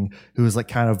being who is like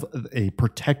kind of a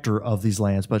protector of these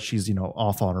lands, but she's,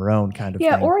 off on her own kind of thing.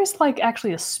 Yeah, Ori's like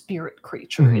actually a spirit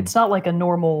creature. Mm-hmm. It's not like a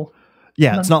normal...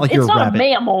 Yeah, it's not like you're a rabbit. It's not a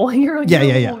mammal. You're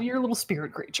a little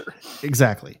spirit creature.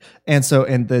 Exactly. And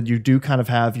then you do kind of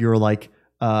have your like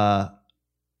Legend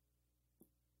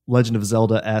of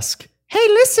Zelda-esque, hey,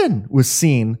 listen, was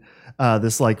seen.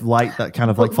 This like light that kind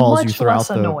of like follows you throughout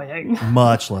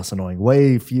much less annoying,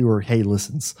 way fewer hey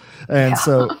listens. And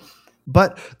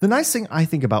but the nice thing I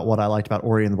think about what I liked about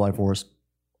Ori and the Blind Forest,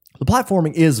 the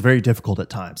platforming is very difficult at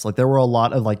times. Like there were a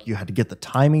lot of like, you had to get the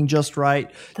timing just right.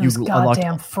 Those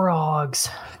goddamn frogs.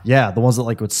 Yeah, the ones that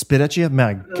like would spit at you.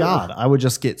 My God, I would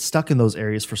just get stuck in those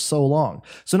areas for so long.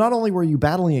 So not only were you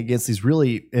battling against these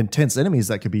really intense enemies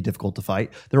that could be difficult to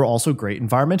fight, there were also great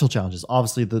environmental challenges.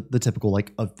 Obviously the typical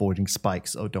like avoiding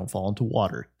spikes. Oh, don't fall into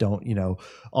water. Don't,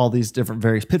 all these different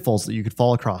various pitfalls that you could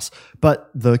fall across. But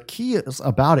the key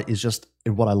about it is just,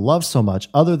 and what I love so much,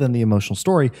 other than the emotional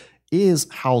story, is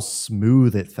how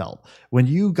smooth it felt. When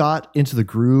you got into the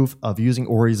groove of using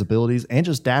Ori's abilities and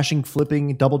just dashing,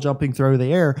 flipping, double jumping through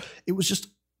the air, it was just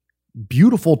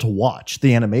beautiful to watch.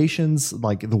 The animations,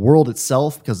 like the world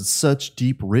itself, because it's such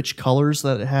deep, rich colors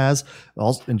that it has,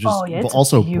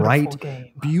 also bright,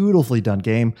 beautifully done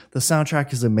game. The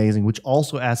soundtrack is amazing, which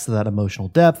also adds to that emotional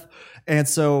depth. And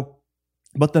so,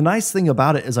 but the nice thing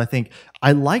about it is I think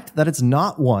I liked that it's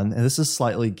not one, and this is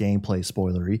slightly gameplay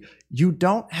spoilery, you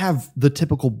don't have the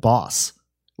typical boss.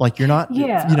 Like you're not,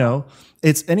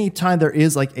 it's anytime there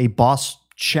is like a boss,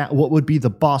 what would be the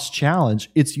boss challenge,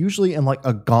 it's usually in like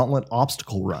a gauntlet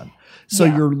obstacle run.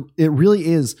 So it really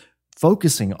is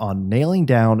focusing on nailing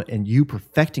down and you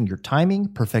perfecting your timing,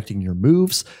 perfecting your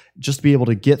moves, just to be able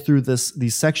to get through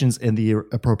these sections in the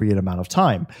appropriate amount of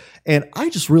time. And I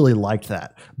just really liked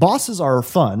that. Bosses are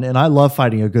fun, and I love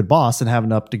fighting a good boss and having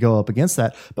to go up against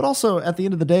that. But also, at the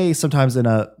end of the day, sometimes in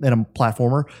a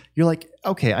platformer, you're like,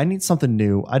 okay, I need something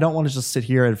new. I don't want to just sit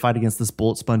here and fight against this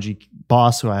bullet spongy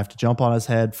boss who I have to jump on his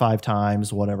head 5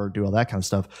 times, whatever, do all that kind of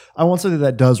stuff. I want something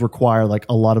that does require like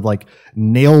a lot of like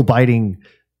nail biting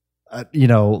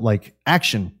like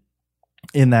action,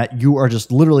 in that you are just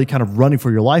literally kind of running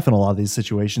for your life in a lot of these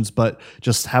situations, but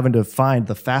just having to find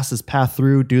the fastest path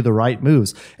through, do the right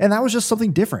moves. And that was just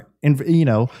something different. And,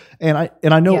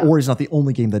 I know Ori's not the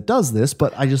only game that does this,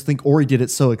 but I just think Ori did it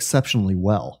so exceptionally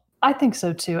well. I think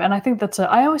so too. And I think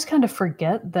I always kind of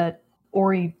forget that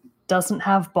Ori doesn't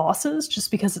have bosses,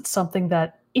 just because it's something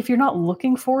that if you're not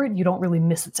looking for it, you don't really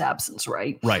miss its absence,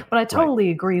 right? Right. But I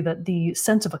totally agree that the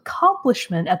sense of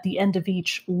accomplishment at the end of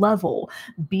each level,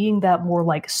 being that more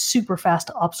like super fast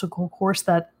obstacle course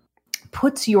that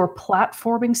puts your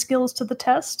platforming skills to the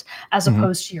test as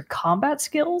opposed to your combat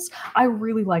skills. I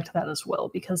really liked that as well,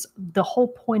 because the whole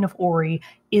point of Ori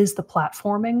is the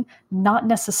platforming, not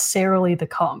necessarily the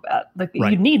combat.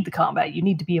 You need the combat. You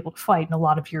need to be able to fight, and a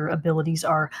lot of your abilities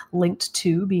are linked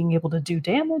to being able to do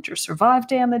damage or survive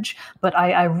damage. But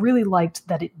I really liked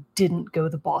that it didn't go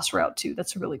the boss route too.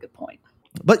 That's a really good point.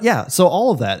 But yeah, so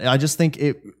all of that, I just think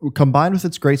it combined with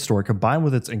its great story, combined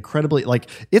with its incredibly, like,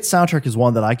 its soundtrack is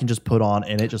one that I can just put on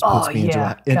and it just puts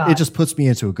it just puts me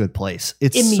into a good place.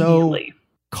 It's so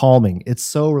calming. It's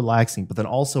so relaxing. But then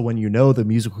also when you know the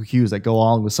musical cues that go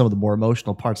along with some of the more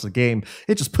emotional parts of the game,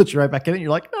 it just puts you right back in it. And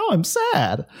you're like, no, I'm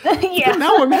sad. Yeah.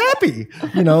 Now I'm happy.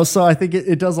 So I think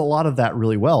it does a lot of that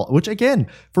really well, which again,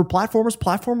 for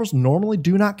platformers normally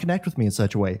do not connect with me in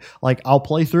such a way. Like, I'll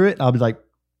play through it and I'll be like,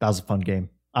 that was a fun game.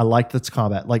 I liked this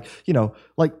combat. Like,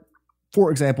 for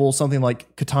example, something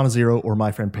like Katana Zero or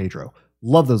My Friend Pedro.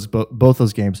 Love those, both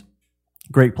those games.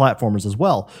 Great platformers as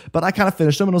well. But I kind of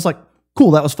finished them and was like, cool,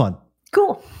 that was fun.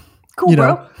 Cool,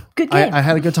 bro. Good game. I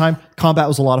had a good time. Combat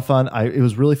was a lot of fun. It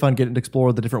was really fun getting to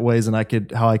explore the different ways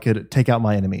and how I could take out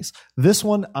my enemies. This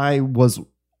one, I was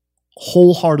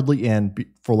wholeheartedly in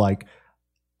for like,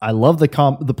 I love the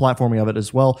platforming of it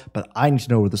as well, but I need to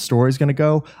know where the story is going to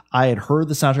go. I had heard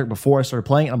the soundtrack before I started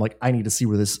playing, and I'm like, I need to see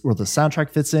where the soundtrack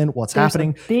fits in, what's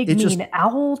happening. Big mean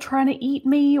owl trying to eat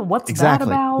me. What's that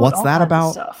about? What's that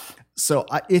about? So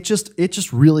it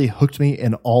just really hooked me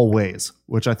in all ways,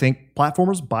 which I think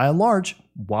platformers, by and large,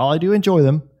 while I do enjoy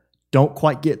them, don't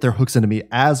quite get their hooks into me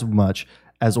as much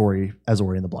as Ori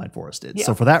and the Blind Forest did. Yeah,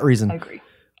 so for that reason, I agree.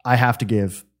 I have to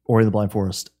give Ori and the Blind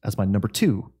Forest as my number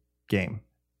 2 game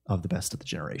of the best of the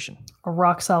generation. A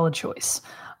rock solid choice.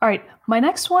 All right, my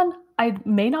next one, I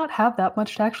may not have that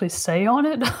much to actually say on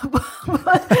it,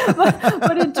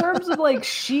 but in terms of like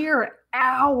sheer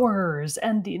hours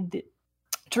and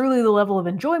truly the level of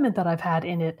enjoyment that I've had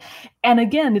in it, and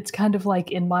again, it's kind of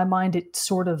like, in my mind, it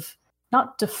sort of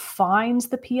not defines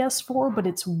the PS4, but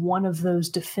it's one of those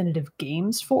definitive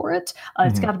games for it.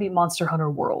 It's got to be Monster Hunter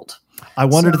World. I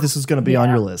wondered if this was going to be on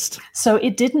your list. So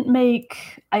it didn't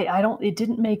make, it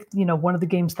didn't make, one of the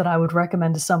games that I would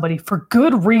recommend to somebody for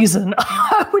good reason.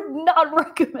 I would not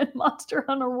recommend Monster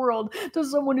Hunter World to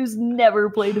someone who's never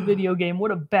played a video game.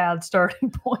 What a bad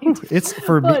starting point. It's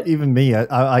for me, even me.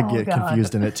 I get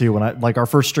confused in it too. When I, like, our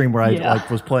first stream where I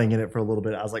was playing in it for a little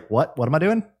bit, I was like, what am I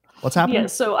doing? What's happening? Yeah,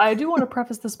 so I do want to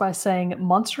preface this by saying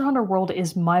Monster Hunter World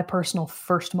is my personal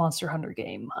first Monster Hunter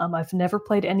game. I've never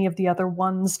played any of the other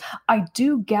ones. I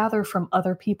do gather from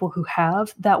other people who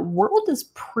have that World is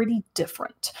pretty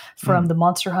different from the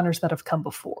Monster Hunters that have come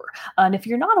before. And if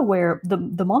you're not aware,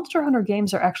 the Monster Hunter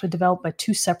games are actually developed by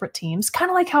 2 separate teams,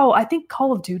 kind of like how I think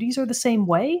Call of Duties are the same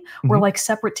way, where like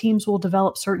separate teams will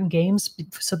develop certain games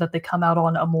so that they come out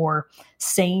on a more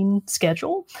sane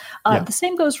schedule. The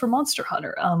same goes for Monster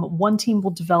Hunter. One team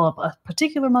will develop a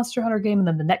particular Monster Hunter game, and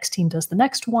then the next team does the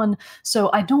next one. So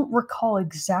I don't recall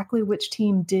exactly which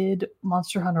team did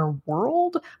Monster Hunter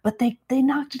World, but they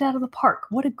knocked it out of the park.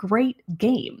 What a great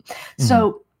game.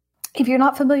 So if you're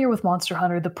not familiar with Monster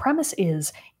Hunter, the premise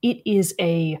is it is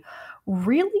a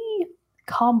really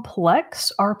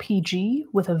complex RPG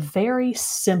with a very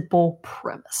simple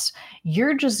premise.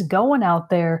 You're just going out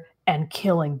there and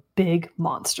killing big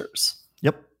monsters.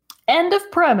 Yep. End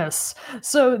of premise.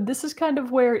 So this is kind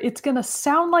of where it's going to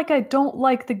sound like I don't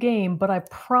like the game, but I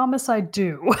promise I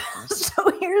do.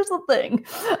 So here's the thing.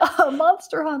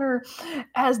 Monster Hunter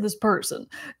has this person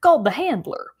called the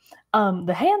Handler.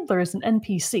 The Handler is an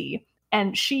NPC,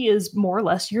 and she is more or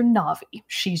less your Navi.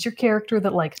 She's your character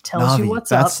that like tells Navi, you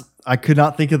what's up. I could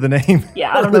not think of the name.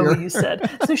 Yeah, I don't know what you said.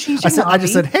 So she's your Navi. I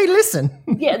just said, hey, listen.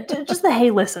 Yeah, just the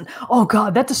hey, listen. Oh,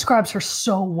 God, that describes her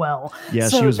so well. Yeah,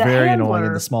 so she was very annoying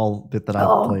in the small bit that I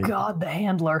played. Oh, God, the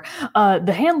Handler.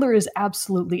 The Handler is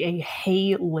absolutely a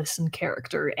hey, listen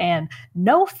character. And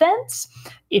no offense,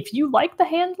 if you like the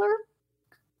Handler,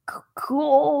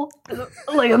 cool.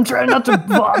 Like, I'm trying not to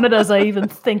vomit as I even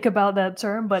think about that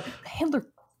term, but the Handler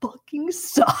fucking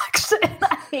sucks, and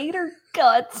I hate her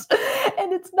guts.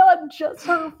 And it's not just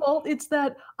her fault, it's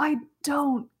that I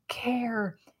don't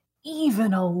care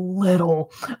even a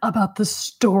little about the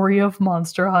story of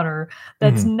Monster Hunter.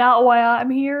 That's not why I'm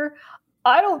here.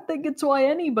 I don't think it's why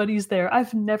anybody's there.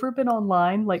 I've never been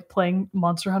online like playing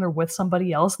Monster Hunter with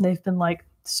somebody else and they've been like,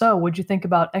 so what'd you think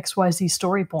about XYZ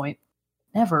story point?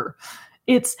 Never.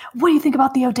 It's, what do you think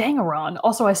about the Odangaron?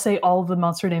 Also, I say all of the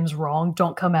monster names wrong.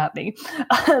 Don't come at me.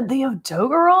 The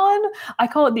Odogaron? I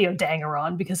call it the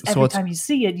Odangaron because every time you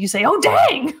see it, you say, oh,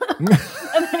 dang! And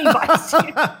then he bites you.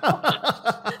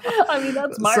 I mean,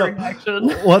 that's my reaction.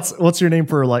 What's your name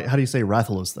for, like, how do you say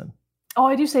Rathalos then? Oh,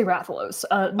 I do say Rathalos.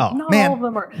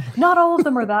 Not all of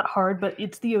them are that hard, but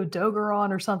it's the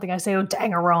Odogaron or something. I say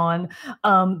Odangaron.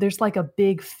 There's like a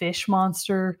big fish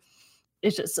monster.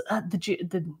 It's just the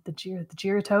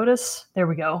Gyarados. There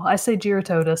we go. I say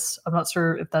Gyarados. I'm not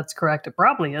sure if that's correct. It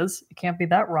probably is. It can't be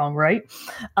that wrong, right?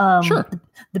 Sure.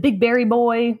 The big berry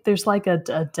boy. There's like a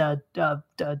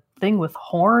thing with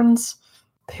horns.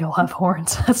 They all have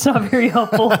horns. That's not very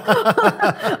helpful.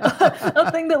 A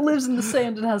thing that lives in the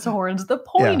sand and has horns. The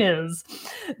point is,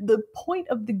 the point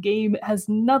of the game has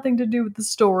nothing to do with the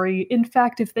story. In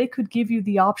fact, if they could give you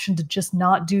the option to just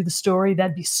not do the story,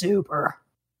 that'd be super.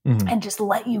 Mm-hmm. And just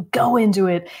let you go into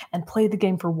it and play the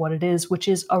game for what it is, which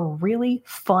is a really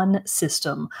fun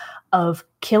system of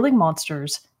killing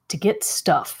monsters to get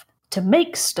stuff, to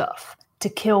make stuff, to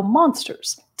kill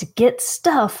monsters, to get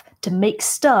stuff, to make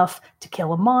stuff, to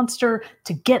kill a monster,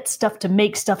 to get stuff, to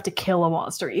make stuff, to kill a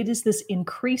monster. It is this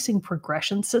increasing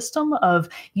progression system of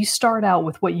you start out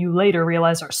with what you later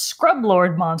realize are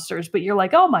Scrublord monsters, but you're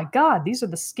like, oh my God, these are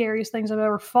the scariest things I've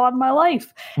ever fought in my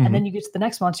life. Mm-hmm. And then you get to the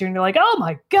next monster and you're like, oh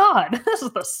my God, this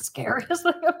is the scariest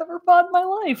thing I've ever fought in my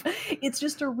life. It's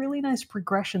just a really nice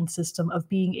progression system of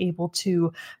being able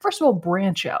to, first of all,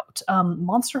 branch out.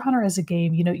 Monster Hunter as a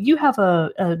game, you have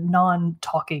a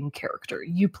non-talking character.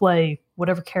 You play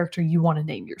whatever character you want to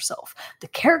name yourself. The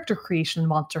character creation in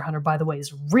Monster Hunter, by the way,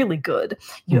 is really good.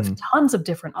 You have tons of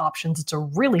different options. It's a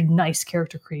really nice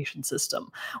character creation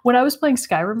system. When I was playing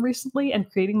Skyrim recently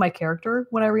and creating my character,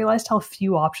 when I realized how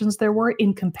few options there were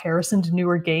in comparison to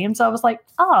newer games, I was like,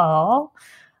 oh,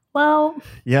 well,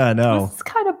 yeah, no, it's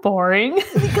kind of boring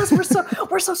because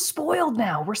we're so spoiled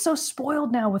now. We're so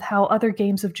spoiled now with how other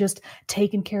games have just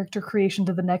taken character creation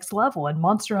to the next level, and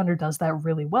Monster Hunter does that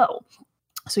really well.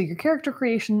 So your character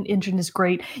creation engine is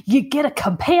great. You get a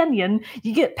companion,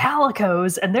 you get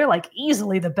Palicos, and they're like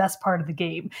easily the best part of the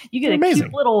game. You get a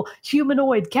cute little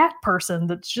humanoid cat person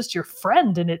that's just your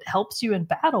friend, and it helps you in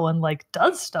battle and like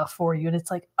does stuff for you. And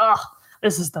it's like,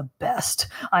 this is the best.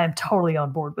 I am totally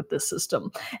on board with this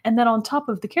system. And then on top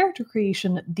of the character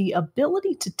creation, the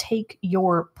ability to take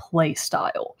your play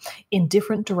style in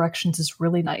different directions is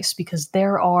really nice because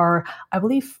there are, I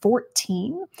believe,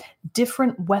 14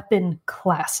 different weapon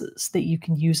classes that you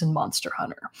can use in Monster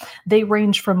Hunter. They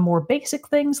range from more basic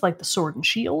things like the sword and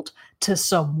shield to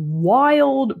some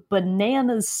wild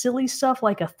bananas silly stuff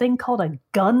like a thing called a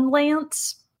gun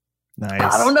lance. Nice.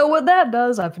 I don't know what that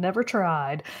does. I've never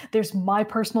tried. There's my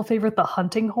personal favorite, the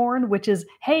hunting horn, which is,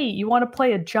 hey, you want to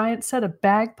play a giant set of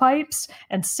bagpipes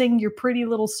and sing your pretty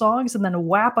little songs and then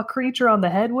whap a creature on the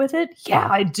head with it? Yeah,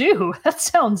 I do. That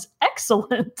sounds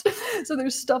excellent. So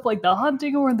there's stuff like the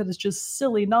hunting horn that is just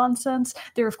silly nonsense.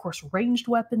 There are, of course, ranged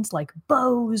weapons like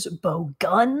bows, bow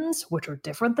guns, which are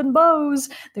different than bows.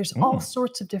 There's all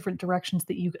sorts of different directions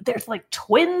that you... There's like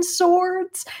twin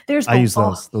swords. I use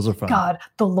those. Those are fun. God,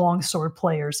 the long sword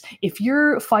players. If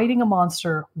you're fighting a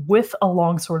monster with a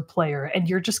longsword player and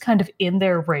you're just kind of in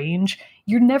their range,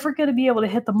 you're never going to be able to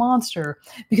hit the monster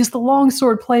because the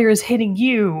longsword player is hitting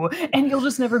you and you'll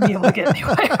just never be able to get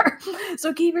anywhere.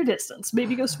 So keep your distance.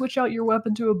 Maybe go switch out your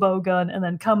weapon to a bow gun and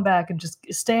then come back and just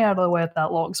stay out of the way of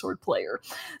that longsword player.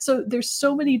 So there's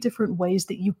so many different ways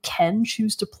that you can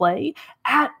choose to play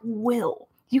at will.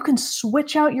 You can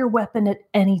switch out your weapon at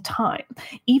any time.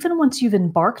 Even once you've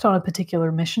embarked on a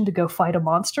particular mission to go fight a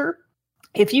monster,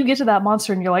 if you get to that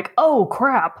monster and you're like, oh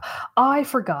crap, I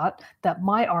forgot that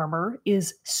my armor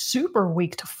is super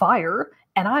weak to fire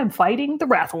and I'm fighting the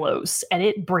Rathalos and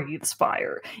it breathes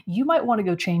fire. You might want to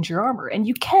go change your armor, and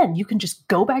you can just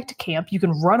go back to camp. You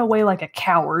can run away like a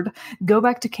coward, go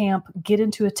back to camp, get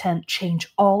into a tent, change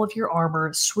all of your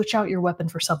armor, switch out your weapon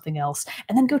for something else,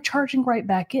 and then go charging right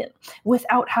back in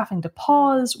without having to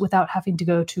pause, without having to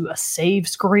go to a save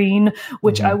screen,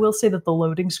 which I will say that the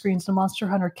loading screens to Monster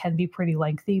Hunter can be pretty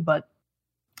lengthy, but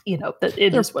that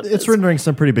it is what it is. It's rendering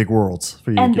some pretty big worlds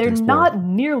for you. And they're not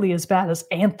nearly as bad as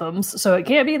Anthem's, so it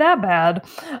can't be that bad.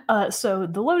 So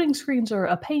the loading screens are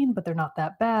a pain, but they're not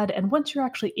that bad. And once you're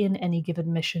actually in any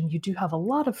given mission, you do have a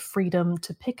lot of freedom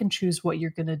to pick and choose what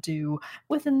you're going to do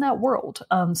within that world.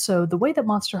 So the way that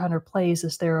Monster Hunter plays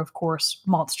is there are, of course,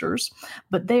 monsters,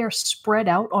 but they are spread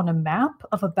out on a map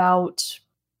of about,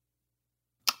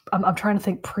 I'm trying to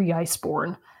think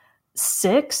pre-Iceborne,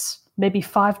 6, maybe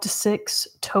 5 to 6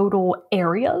 total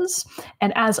areas.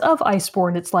 And as of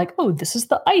Iceborne, it's like, oh, this is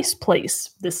the ice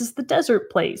place. This is the desert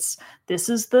place. This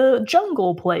is the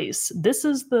jungle place. This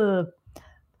is the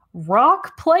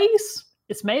rock place.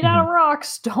 It's made out of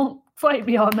rocks. Don't fight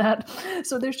me on that.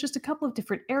 So there's just a couple of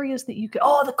different areas that you could.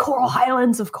 Oh, the Coral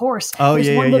Highlands, of course. Oh,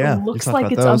 there's one that looks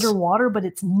like it's underwater, but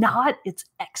it's not. It's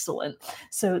excellent.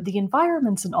 So the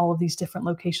environments in all of these different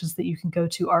locations that you can go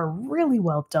to are really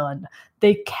well done.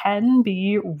 They can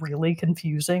be really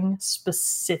confusing,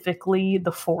 specifically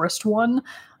the forest one.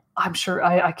 I'm sure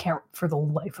I can't for the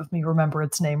life of me remember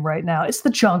its name right now. It's the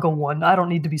jungle one. I don't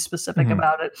need to be specific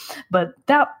about it. But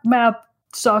that map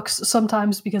sucks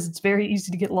sometimes because it's very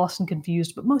easy to get lost and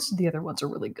confused, but most of the other ones are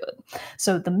really good.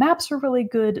 So the maps are really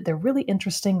good. They're really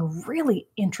interesting, really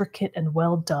intricate and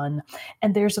well done.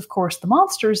 And there's, of course, the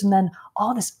monsters and then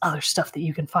all this other stuff that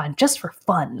you can find just for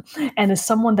fun. And as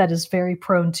someone that is very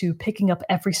prone to picking up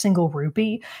every single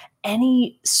rupee,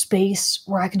 any space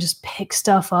where I can just pick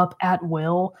stuff up at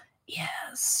will,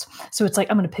 yes. So it's like,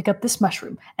 I'm going to pick up this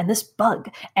mushroom and this bug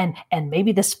and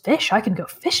maybe this fish. I can go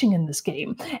fishing in this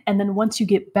game. And then once you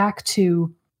get back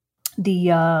to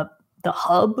the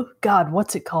hub, God,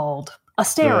 what's it called?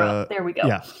 Astera. There we go.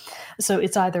 Yeah. So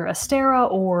it's either Astera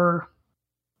or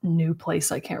new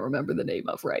place I can't remember the name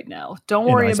of right now. Don't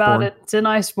worry about it. It's in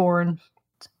Iceborne.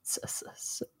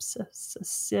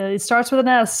 It starts with an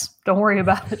S. Don't worry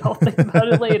about it. I'll think about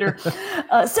it later.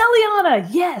 Celiana,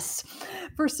 yes.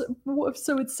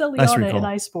 So it's Celiana in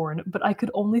Iceborne, but I could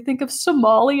only think of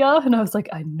Somalia, and I was like,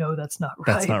 I know that's not right.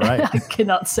 That's not right. I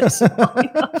cannot say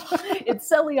Somalia. It's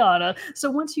Celiana.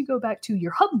 So once you go back to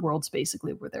your hub worlds,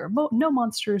 basically, where there are no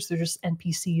monsters, they're just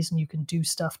NPCs, and you can do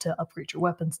stuff to upgrade your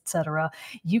weapons, etc.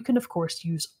 You can, of course,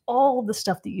 use all the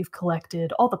stuff that you've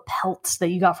collected, all the pelts that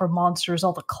you got from monsters,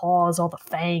 all the claws, all the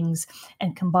fangs,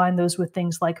 and combine those with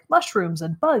things like mushrooms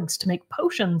and bugs to make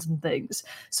potions and things.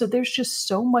 So there's just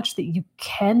so much that you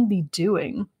can be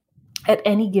doing at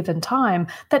any given time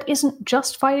that isn't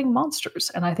just fighting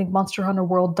monsters. And I think Monster Hunter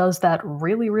World does that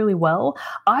really, really well.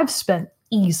 I've spent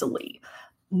easily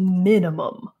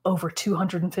minimum over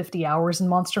 250 hours in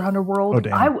Monster Hunter World. Oh,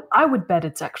 damn. I would bet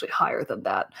it's actually higher than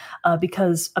that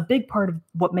because a big part of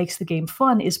what makes the game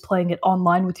fun is playing it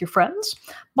online with your friends.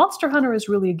 Monster Hunter is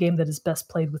really a game that is best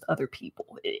played with other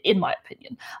people, in my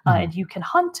opinion. And you can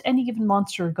hunt any given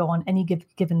monster or go on any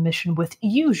given mission with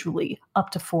usually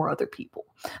up to 4 other people.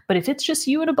 But if it's just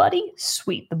you and a buddy,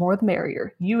 sweet, the more the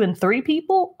merrier. You and 3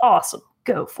 people, awesome,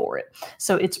 go for it.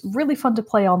 So it's really fun to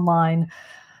play online.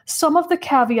 Some of the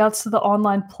caveats to the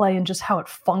online play and just how it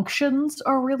functions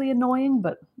are really annoying,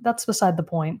 but that's beside the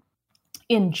point.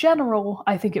 In general,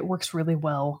 I think it works really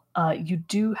well. You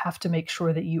do have to make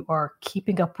sure that you are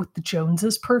keeping up with the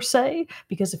Joneses per se,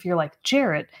 because if you're like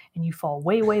Jarrett and you fall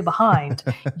way, way behind,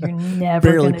 you're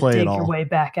never going to dig your way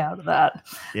back out of that.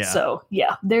 Yeah. So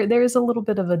yeah, there is a little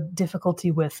bit of a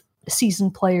difficulty with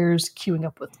seasoned players queuing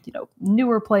up with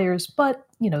newer players, but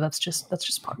that's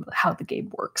just part of how the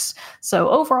game works. So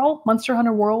overall, Monster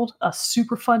Hunter World, a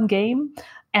super fun game.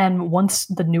 And once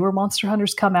the newer Monster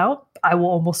Hunters come out, I will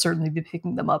almost certainly be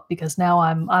picking them up because now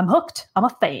I'm hooked. I'm a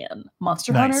fan.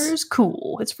 Monster Hunter is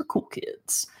cool. It's for cool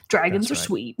kids. Dragons are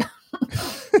sweet.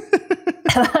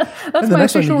 That's my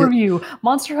official review.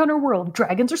 Monster Hunter World.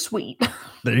 Dragons are sweet.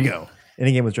 There you go.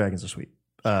 Any game with dragons are sweet.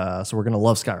 So we're gonna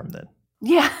love Skyrim then.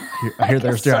 Yeah. I hear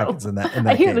there's dragons in that.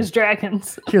 I hear there's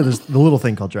dragons. Here, there's the little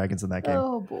thing called dragons in that game.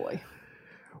 Oh boy.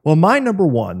 Well, my number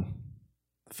one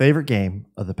favorite game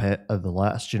of the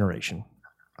last generation.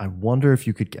 I wonder if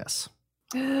you could guess.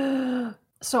 So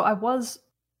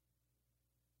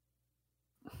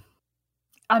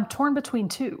I'm torn between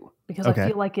 2 because I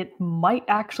feel like it might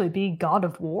actually be God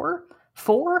of War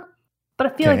 4, but I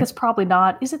feel like it's probably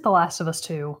not. Is it The Last of Us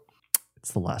 2?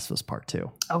 It's The Last of Us Part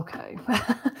 2. Okay.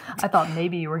 I thought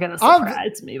maybe you were going to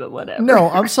surprise me, but whatever.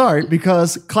 No, I'm sorry,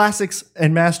 because classics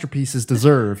and masterpieces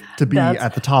deserve to be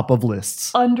at the top of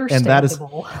lists. Understandable. And that is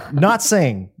not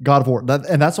saying God of War.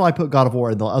 And that's why I put God of War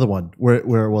in the other one, where it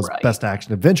was Best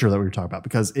Action Adventure that we were talking about,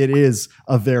 because it is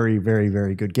a very, very,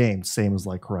 very good game. Same as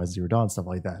like Horizon Zero Dawn, stuff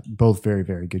like that. Both very,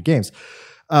 very good games.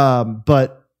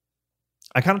 But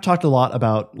I kind of talked a lot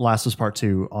about Last of Us Part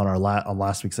 2 on our on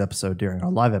last week's episode during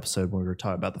our live episode when we were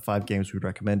talking about the 5 games we'd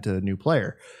recommend to a new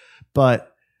player.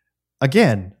 But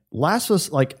again, Last of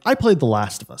Us, like I played The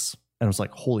Last of Us and I was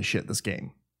like, holy shit, this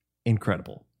game,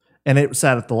 incredible. And it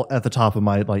sat at the top of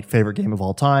my like favorite game of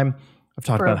all time. I've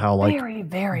talked about how like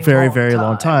very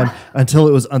long time until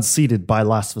it was unseated by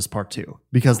Last of Us Part 2,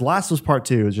 because Last of Us Part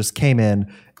 2 just came in,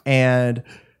 and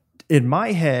in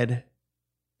my head,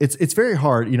 it's very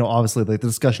hard, obviously like the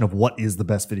discussion of what is the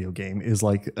best video game is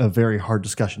like a very hard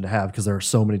discussion to have because there are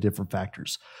so many different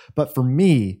factors. But for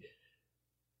me,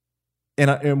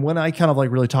 and when I kind of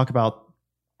like really talk about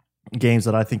games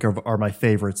that I think are my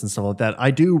favorites and stuff like that,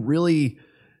 I do really,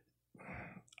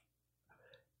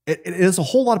 it is a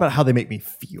whole lot about how they make me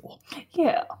feel.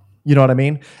 Yeah. You know what I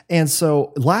mean? And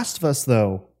so Last of Us,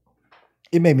 though,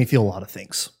 it made me feel a lot of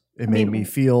things. It made me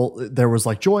feel there was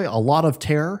like joy, a lot of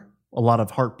terror, a lot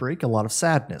of heartbreak, a lot of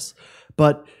sadness.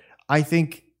 But I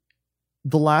think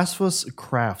The Last of Us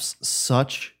crafts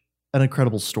such an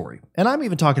incredible story. And I'm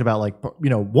even talking about like,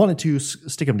 1 and 2,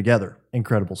 stick them together.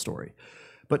 Incredible story.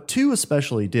 But 2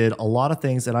 especially did a lot of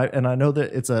things, and I know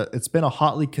that it's been a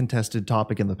hotly contested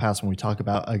topic in the past when we talk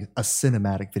about a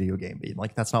cinematic video game being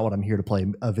like, that's not what I'm here to play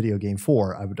a video game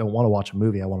for. I don't want to watch a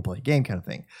movie. I want to play a game kind of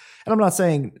thing. And I'm not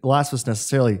saying The Last of Us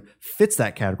necessarily fits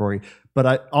that category,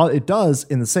 but it does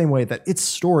in the same way that its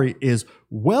story is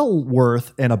well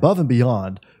worth and above and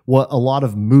beyond what a lot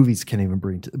of movies can even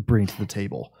bring to the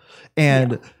table.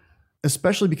 And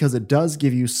especially because it does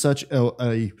give you such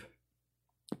a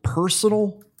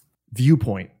personal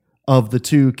viewpoint of the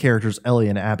two characters, Ellie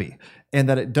and Abby, and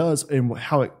that it does and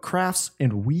how it crafts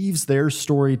and weaves their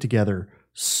story together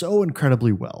so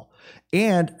incredibly well.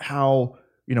 And how,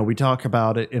 we talk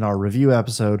about it in our review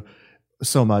episode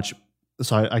so much.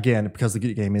 So again, because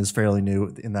the game is fairly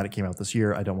new in that it came out this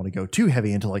year, I don't want to go too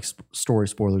heavy into like story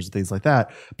spoilers and things like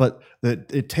that, but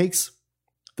it takes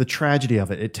the tragedy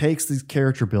of it. It takes these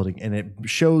character building and it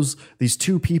shows these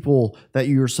two people that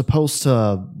you're supposed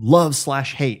to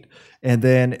love/hate. And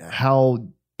then how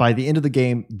by the end of the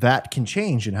game that can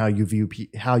change in how you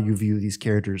view these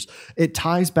characters. It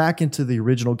ties back into the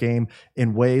original game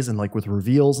in ways and like with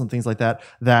reveals and things like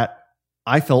that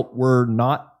I felt were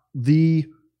not the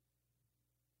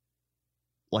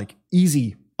like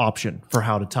easy option for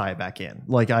how to tie it back in.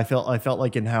 Like I felt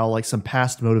like in how like some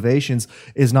past motivations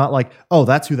is not like, oh,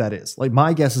 that's who that is. Like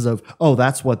my guesses of, oh,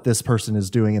 that's what this person is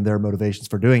doing and their motivations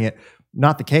for doing it.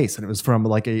 Not the case. And it was from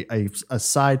like a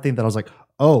side thing that I was like,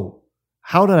 oh,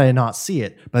 how did I not see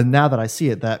it? But now that I see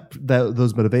it, that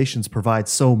those motivations provide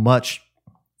so much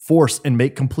force and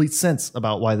make complete sense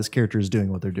about why this character is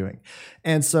doing what they're doing.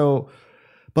 And so,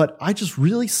 but I just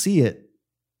really see it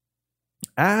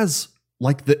as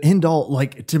like the end all,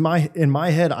 like in my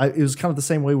head, it was kind of the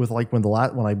same way with like when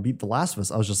I beat The Last of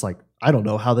Us, I was just like, I don't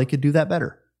know how they could do that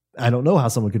better. I don't know how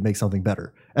someone could make something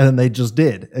better. And then they just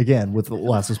did again with The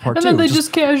Last of Us Part 2. And then they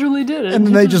just casually did it. And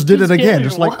then they just did it again.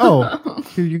 Just like, oh,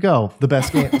 here you go. The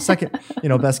best game,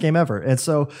 best game ever. And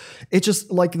so it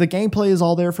just like the gameplay is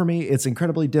all there for me. It's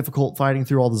incredibly difficult fighting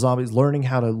through all the zombies, learning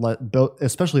how to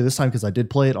especially this time because I did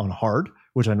play it on hard,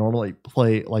 which I normally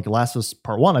play like Last of Us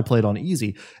Part 1, I played on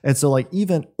easy. And so like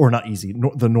not easy,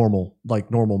 the normal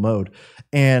mode.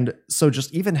 And so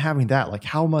just even having that, like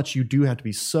how much you do have to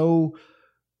be so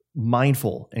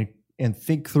mindful and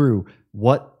think through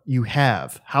what you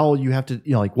have, how you have to,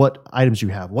 like what items you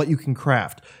have, what you can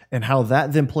craft, and how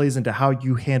that then plays into how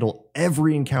you handle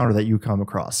every encounter that you come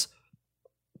across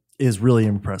is really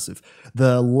impressive.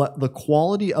 The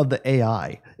quality of the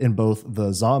AI in both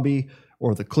the zombie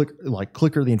or the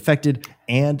clicker, the infected,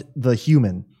 and the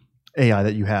human AI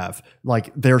that you have,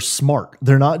 like they're smart.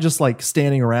 They're not just like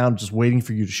standing around just waiting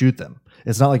for you to shoot them.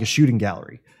 It's not like a shooting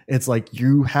gallery. It's like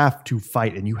you have to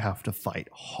fight and you have to fight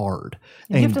hard.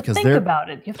 You have to think about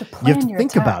it. You have to plan your attacks. You have to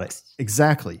think about it.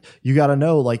 Exactly. You got to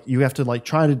know, like you have to like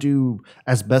try to do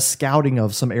as best scouting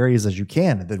of some areas as you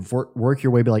can and then work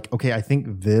your way, be like, okay, I think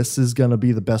this is going to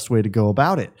be the best way to go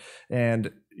about it.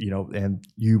 And and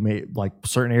you may like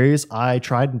certain areas I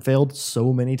tried and failed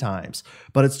so many times,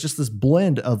 but it's just this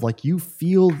blend of like, you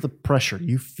feel the pressure,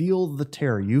 you feel the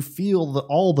terror, you feel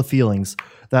all the feelings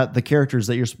that the characters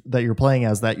that you're playing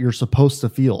as, that you're supposed to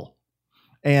feel.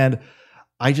 And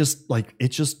I just like,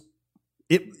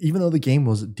 even though the game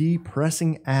was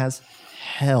depressing as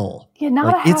hell. Yeah,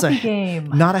 not a happy game.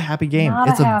 Not a happy game.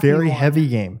 It's a very heavy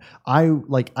game. I've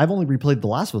only replayed The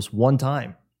Last of Us one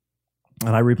time.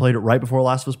 And I replayed it right before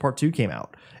Last of Us Part 2 came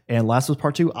out. And Last of Us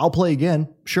Part 2, I'll play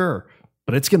again, sure.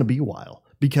 But it's going to be a while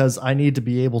because I need to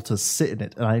be able to sit in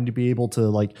it. And I need to be able to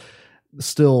like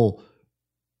still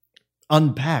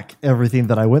unpack everything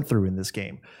that I went through in this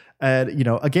game. And,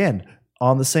 again,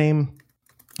 on the same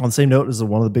note as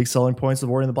one of the big selling points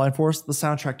of Ori and the Blind Forest, the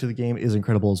soundtrack to the game is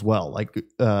incredible as well.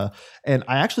 And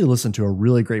I actually listened to a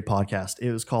really great podcast.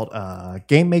 It was called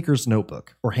Game Maker's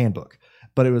Notebook or Handbook.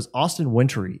 But it was Austin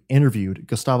Wintory interviewed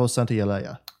Gustavo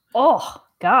Santaolalla. Oh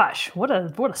gosh, what a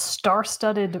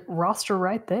star-studded roster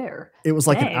right there. It was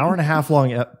like an hour and a half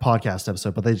long podcast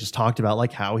episode, but they just talked about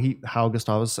like how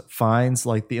Gustavo finds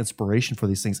like the inspiration for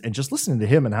these things, and just listening to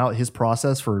him and how his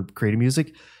process for creating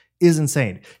music is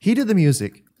insane. He did the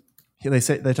music. They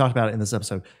talked about it in this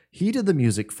episode. He did the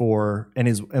music for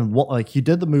he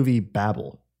did the movie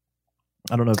Babel.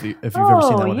 I don't know if you've ever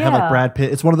seen that one. It had like Brad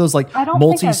Pitt. It's one of those like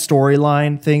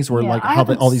multi-storyline things where like how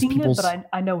all these people. But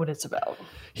I know what it's about.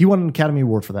 He won an Academy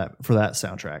Award for that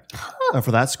soundtrack,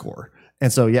 for that score.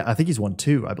 And so I think he's won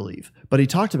 2, I believe. But he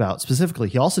talked about specifically,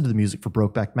 he also did the music for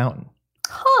Brokeback Mountain.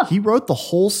 He wrote the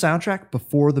whole soundtrack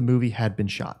before the movie had been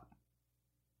shot.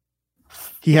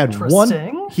 He had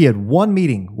one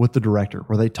meeting with the director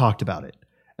where they talked about it,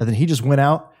 and then he just went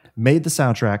out, made the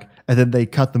soundtrack, and then they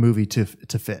cut the movie to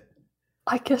fit.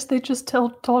 I guess they just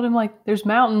told him like, "There's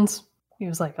mountains." He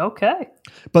was like, "Okay."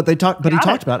 But he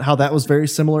talked about how that was very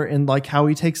similar in like how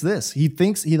he takes this. He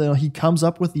thinks he comes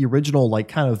up with the original like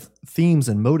kind of themes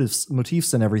and motifs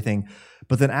and everything,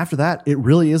 but then after that,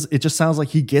 it just sounds like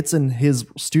he gets in his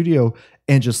studio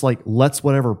and just like lets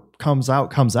whatever comes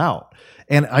out.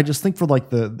 And I just think for like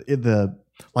the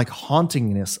like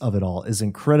hauntingness of it all is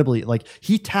incredibly like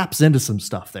he taps into some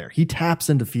stuff there. He taps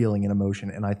into feeling and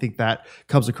emotion, and I think that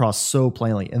comes across so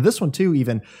plainly. And this one too,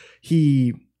 even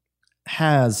he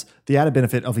has the added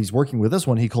benefit of he's working with this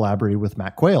one. He collaborated with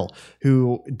Matt Quayle,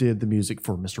 who did the music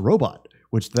for Mr. Robot,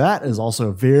 which that is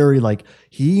also very like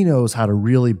he knows how to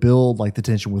really build like the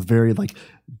tension with very like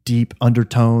deep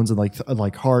undertones and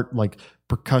like heart like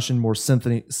percussion, more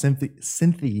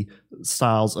synthy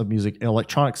styles of music and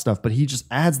electronic stuff. But he just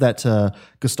adds that to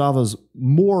Gustavo's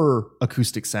more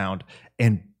acoustic sound,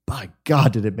 and by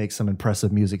God, did it make some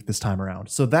impressive music this time around.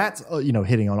 So that's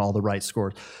hitting on all the right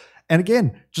scores. And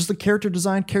again, just the character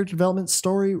design, character development,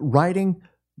 story, writing,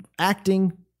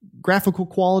 acting, graphical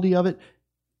quality of it,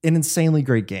 an insanely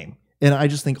great game. And I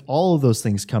just think all of those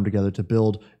things come together to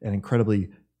build an incredibly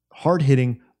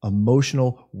hard-hitting,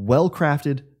 emotional,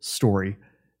 well-crafted story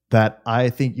that I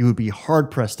think you would be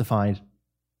hard-pressed to find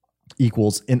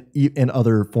equals in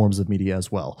other forms of media as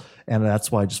well. And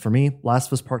that's why, just for me, Last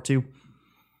of Us Part 2,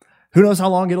 who knows how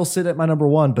long it'll sit at my number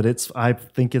 1, but I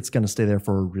think it's going to stay there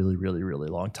for a really, really, really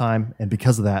long time. And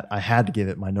because of that, I had to give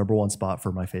it my number 1 spot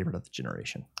for my favorite of the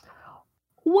generation.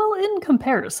 Well, in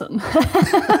comparison. Top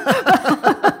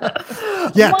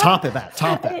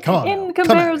that. Come on. In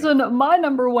comparison, my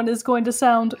number 1 is going to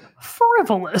sound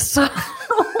frivolous,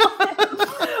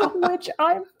 which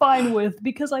I'm fine with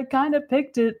because I kind of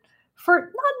picked it for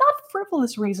not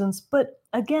frivolous reasons, but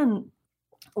again,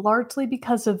 largely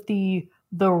because of the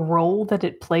role that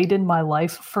it played in my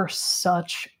life for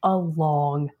such a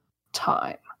long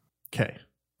time. Okay.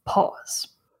 Pause.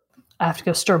 I have to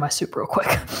go stir my soup real quick.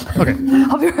 Okay.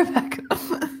 I'll be right back.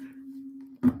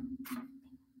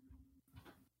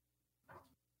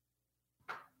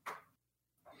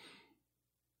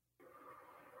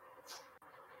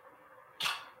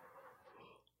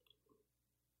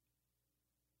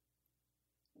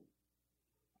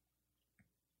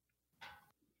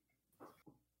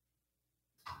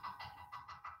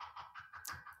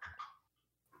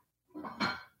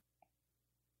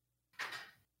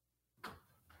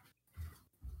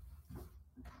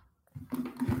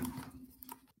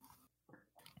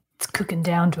 Cooking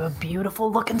down to a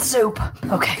beautiful looking soup.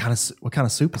 Okay. What kind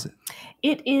of soup is it?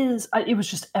 It was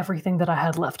just everything that I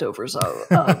had leftovers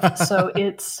of. So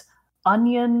it's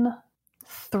onion,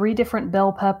 3 different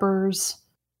bell peppers,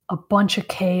 a bunch of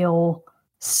kale,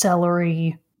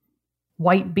 celery,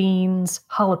 white beans,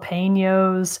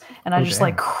 jalapenos, and I just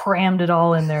like crammed it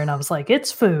all in there, and I was like,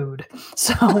 it's food.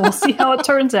 So we'll see how it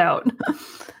turns out.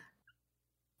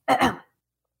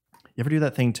 You ever do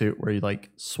that thing too where you like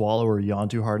swallow or yawn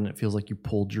too hard and it feels like you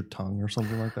pulled your tongue or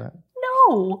something like that?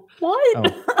 No. What?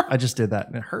 Oh, I just did that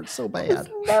and it hurts so bad. It's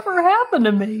never happened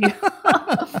to me.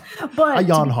 But I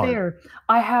yawn to be hard. fair,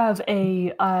 I have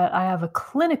a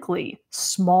clinically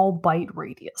small bite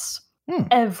radius.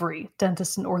 Every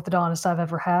dentist and orthodontist I've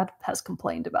ever had has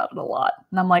complained about it a lot.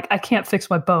 And I'm like, I can't fix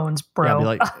my bones, bro. Yeah, be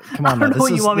like, come on, I don't know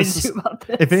what you want me to do about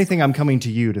this. If anything, I'm coming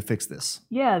to you to fix this.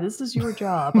 Yeah, this is your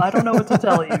job. I don't know what to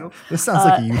tell you. This sounds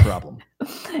like a you problem.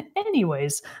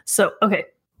 Anyways, so, okay.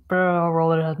 I'll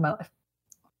roll it ahead of my life.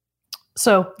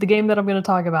 So the game that I'm going to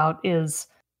talk about is,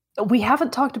 we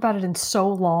haven't talked about it in so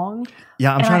long.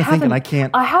 Yeah, I'm trying to think and I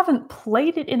can't. I haven't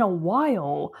played it in a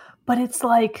while, but it's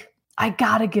like, I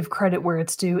gotta give credit where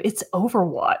it's due. It's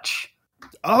Overwatch.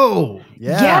 Oh,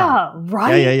 yeah. Yeah,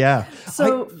 right? Yeah.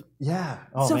 So,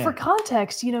 Oh, for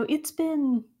context, it's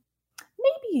been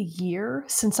maybe a year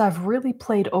since I've really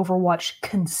played Overwatch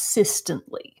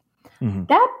consistently. Mm-hmm.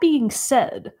 That being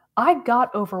said, I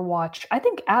got Overwatch, I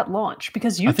think, at launch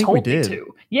because you told me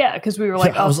to. Yeah, because we were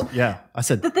like, I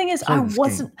said, the thing is, I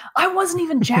wasn't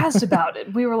even jazzed about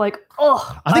it. We were like,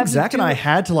 I think Zach and I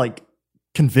had to like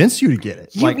convince you to get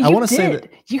it. Like, I want to say that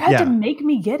you had to make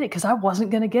me get it because I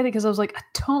wasn't going to get it because I was like, I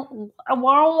don't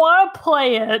want to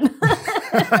play it.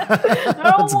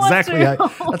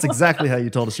 That's exactly how you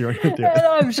told us you were going to do it.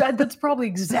 I'm sure that's probably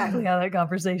exactly how that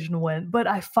conversation went. But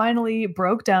I finally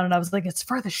broke down and I was like, it's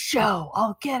for the show.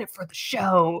 I'll get it for the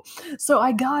show. So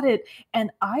I got it.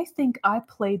 And I think I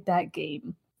played that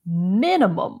game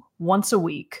minimum once a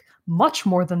week. Much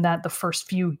more than that the first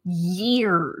few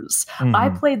years. Mm-hmm. I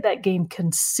played that game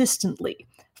consistently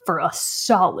for a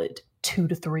solid 2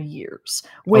 to 3 years,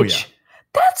 which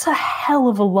that's a hell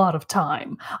of a lot of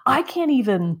time. I don't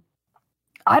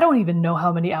even know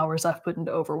how many hours I've put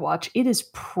into Overwatch. It is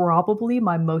probably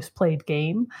my most played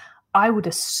game. I would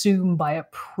assume by a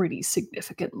pretty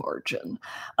significant margin,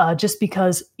 just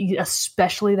because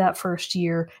especially that first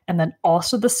year and then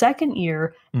also the second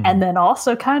year and then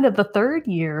also kind of the third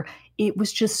year, it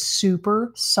was just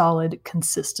super solid,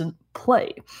 consistent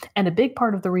play. And a big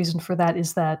part of the reason for that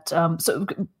is that, so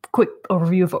quick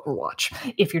overview of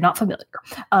Overwatch. If you're not familiar,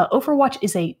 Overwatch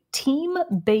is a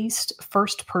team-based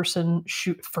first-person.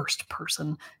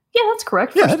 Yeah, that's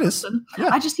correct. First person. Yeah.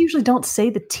 I just usually don't say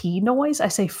the T noise. I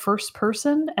say first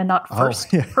person and not first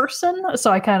person. So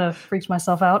I kind of freaked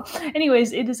myself out.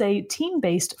 Anyways, it is a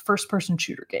team-based first-person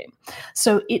shooter game.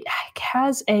 So it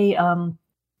has a,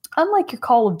 unlike your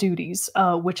Call of Duties,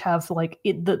 which have like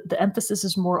the emphasis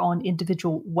is more on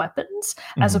individual weapons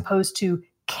as opposed to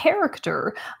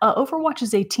character. Overwatch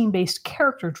is a team-based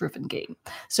character-driven game.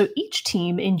 So each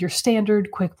team in your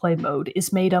standard quick play mode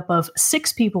is made up of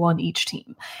 6 people on each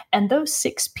team. And those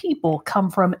 6 people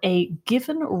come from a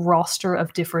given roster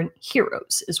of different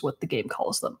heroes, is what the game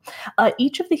calls them.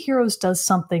 Each of the heroes does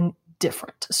something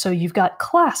different. So you've got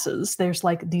classes. There's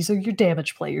like, these are your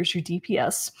damage players, your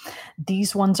DPS.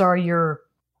 These ones are your...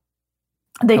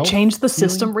 They changed the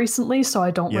system recently, so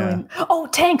I don't really... Oh,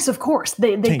 tanks, of course.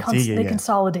 They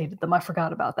consolidated them. I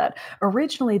forgot about that.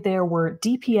 Originally, there were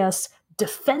DPS,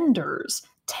 defenders,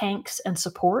 tanks, and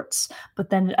supports.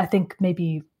 But then I think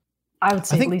maybe, I would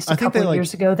say at least a couple of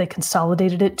years ago, they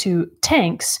consolidated it to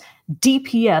tanks.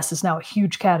 DPS is now a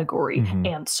huge category,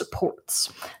 and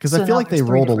supports. Because I feel like they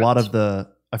rolled a lot of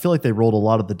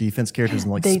the defense characters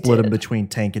and split them between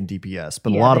tank and DPS,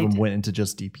 but a lot of them went into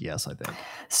just DPS, I think.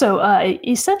 So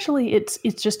essentially, it's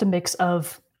just a mix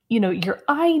of, your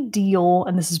ideal,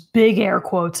 and this is big air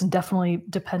quotes and definitely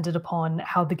dependent upon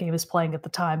how the game is playing at the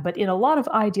time, but in a lot of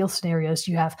ideal scenarios,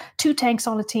 you have 2 tanks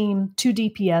on a team, 2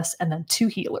 DPS, and then 2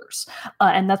 healers.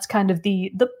 And that's kind of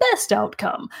the best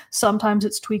outcome. Sometimes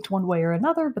it's tweaked one way or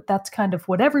another, but that's kind of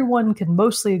what everyone can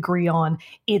mostly agree on.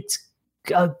 It's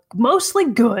mostly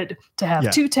good to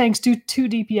have 2 tanks, 2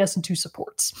 DPS, and 2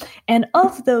 supports. And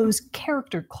of those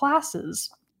character classes,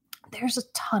 there's a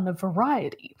ton of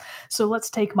variety. So let's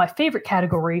take my favorite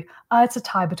category. It's a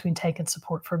tie between tank and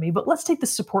support for me, but let's take the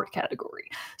support category.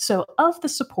 So of the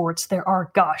supports, there are,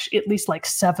 at least like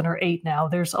 7 or 8 now.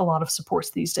 There's a lot of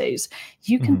supports these days.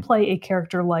 You can play a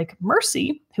character like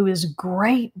Mercy, who is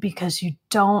great because you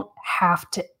don't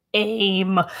have to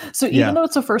aim. So even though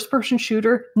it's a first-person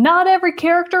shooter, not every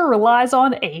character relies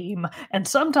on aim. And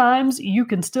sometimes you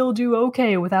can still do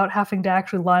okay without having to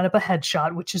actually line up a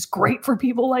headshot, which is great for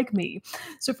people like me.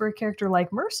 So for a character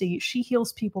like Mercy, she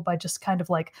heals people by just kind of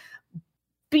like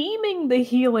beaming the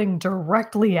healing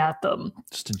directly at them.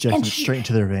 Just injecting it straight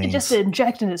into their veins. Just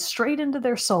injecting it straight into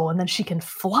their soul. And then she can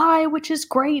fly, which is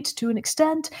great to an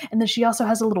extent. And then she also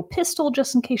has a little pistol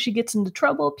just in case she gets into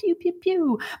trouble. Pew, pew,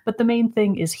 pew. But the main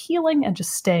thing is healing and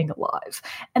just staying alive.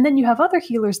 And then you have other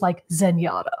healers like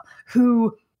Zenyatta,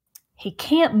 who he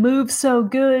can't move so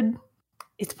good.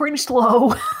 It's pretty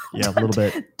slow. Yeah, a little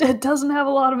bit. It doesn't have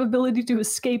a lot of ability to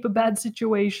escape a bad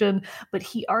situation, but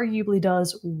he arguably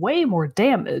does way more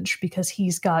damage because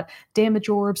he's got damage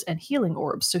orbs and healing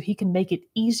orbs, so he can make it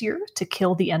easier to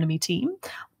kill the enemy team.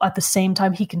 At the same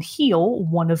time, he can heal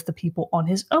one of the people on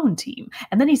his own team.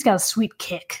 And then he's got a sweet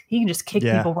kick. He can just kick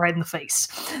people right in the face.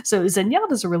 So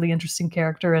Zenyatta's a really interesting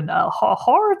character and a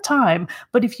hard time,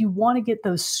 but if you want to get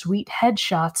those sweet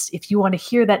headshots, if you want to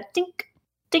hear that dink,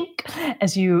 dink,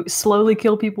 as you slowly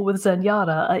kill people with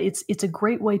Zenyatta, it's a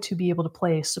great way to be able to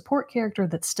play a support character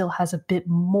that still has a bit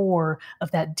more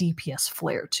of that DPS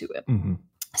flair to it.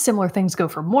 Similar things go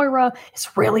for Moira.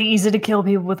 It's really easy to kill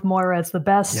people with Moira. It's the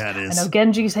best. Yeah, it is. I know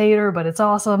Genji's hate her, but it's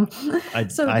awesome. I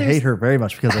hate her very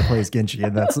much because I play as Genji,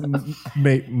 and that's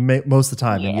most of the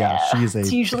time. Yeah, and she's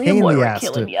it's usually a Moira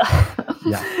killing you.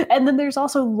 Yeah. And then there's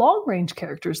also long range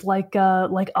characters like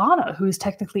Ana, who is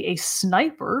technically a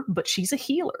sniper, but she's a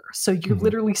healer. So you're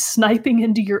literally sniping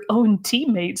into your own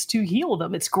teammates to heal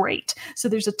them. It's great. So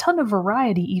there's a ton of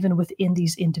variety even within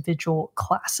these individual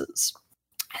classes.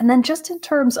 And then just in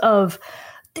terms of,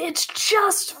 it's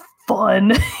just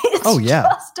fun. It's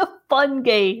just a fun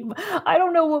game. I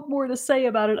don't know what more to say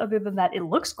about it other than that it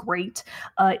looks great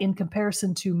in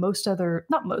comparison to most other,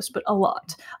 not most, but a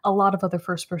lot of other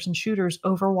first-person shooters.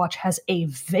 Overwatch has a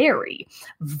very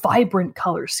vibrant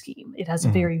color scheme. It has a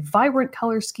very vibrant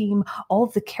color scheme. All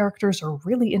of the characters are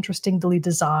really interestingly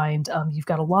designed. You've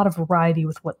got a lot of variety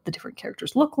with what the different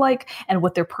characters look like and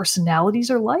what their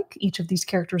personalities are like. Each of these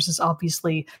characters is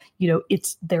obviously,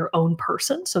 it's their own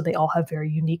person, so they all have very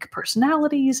unique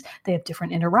personalities. They have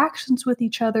different interactions with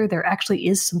each other. There actually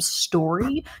is some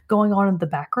story going on in the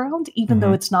background, even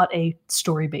though it's not a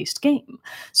story-based game.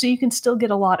 So you can still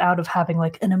get a lot out of having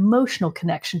like an emotional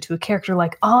connection to a character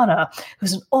like Ana,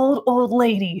 who's an old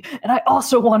lady, and I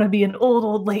also want to be an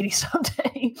old lady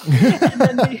someday. And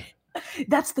then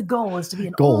that's the goal, is to be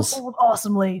an old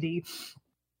awesome lady.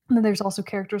 And then there's also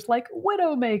characters like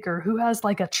Widowmaker, who has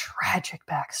like a tragic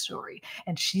backstory.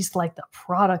 And she's like the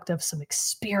product of some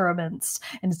experiments.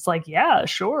 And it's like, yeah,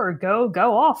 sure, go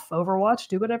off, Overwatch,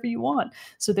 do whatever you want.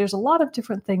 So there's a lot of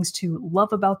different things to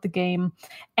love about the game.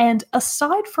 And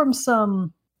aside from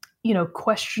some,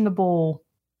 questionable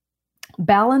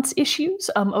balance issues,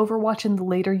 Overwatch in the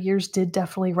later years did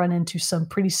definitely run into some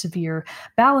pretty severe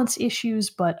balance issues,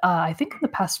 but I think in the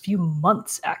past few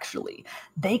months, actually,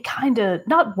 they kind of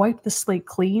not wiped the slate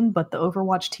clean, but the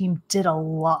Overwatch team did a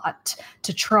lot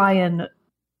to try and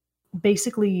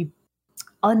basically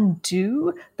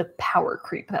undo the power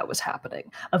creep that was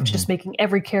happening of just making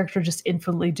every character just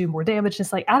infinitely do more damage.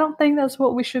 It's like, I don't think that's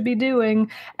what we should be doing.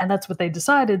 And that's what they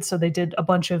decided. So they did a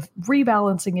bunch of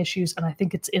rebalancing issues, and I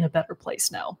think it's in a better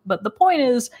place now. But the point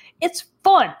is, it's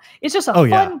fun. It's just a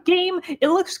fun game. It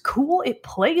looks cool. It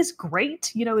plays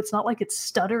great. It's not like it's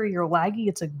stuttery or laggy.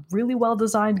 It's a really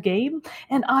well-designed game.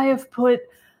 And I have put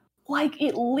like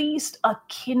at least a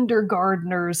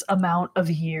kindergartner's amount of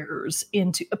years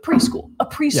into a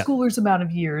preschooler's amount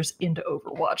of years into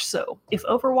Overwatch. So if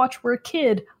Overwatch were a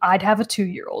kid, I'd have a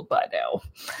 2-year-old by now.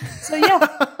 So yeah,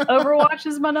 Overwatch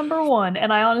is my number one.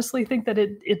 And I honestly think that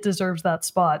it deserves that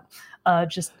spot,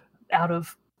 just out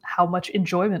of how much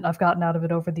enjoyment I've gotten out of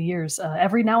it over the years.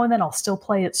 Every now and then I'll still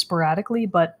play it sporadically,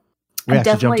 but we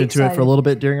actually jumped into it for a little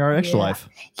bit during our Extra Life.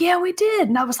 Yeah, we did.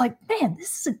 And I was like, man,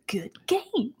 this is a good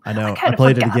game. I know. I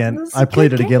played it again. I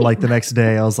played it again like the next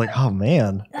day. I was like, oh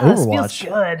man, Overwatch. This feels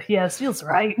good. Yeah, it feels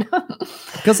right.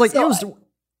 Because like it was...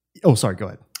 Oh, sorry, go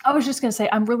ahead. I was just going to say,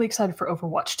 I'm really excited for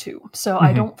Overwatch 2. So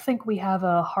I don't think we have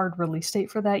a hard release date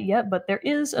for that yet, but there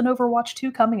is an Overwatch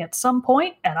 2 coming at some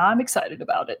point, and I'm excited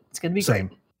about it. It's going to be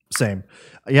great. Same.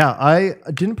 Yeah, I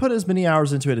didn't put as many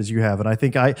hours into it as you have. And I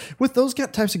think with those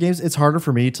types of games, it's harder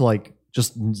for me to like,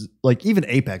 just like even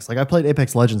Apex. Like I played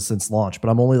Apex Legends since launch, but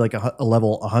I'm only like a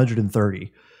level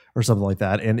 130 or something like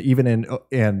that. And even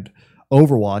in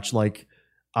Overwatch, like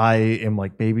I am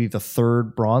like maybe the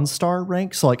 3rd bronze star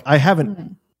rank. So like I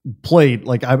haven't played,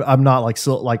 like I'm not like,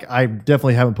 still like I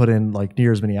definitely haven't put in like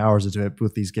near as many hours into it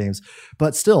with these games,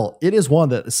 but still it is one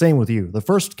that, same with you. The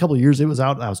first couple of years it was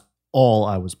out, that was all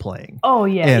I was playing. Oh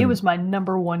yeah, and it was my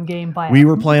number one game by we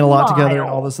were playing a lot together and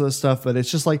all this other stuff, but it's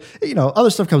just like, other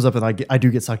stuff comes up and I do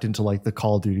get sucked into like the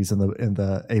Call of Duties and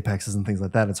the Apexes and things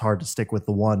like that. It's hard to stick with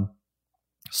the one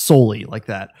solely like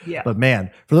that. Yeah. But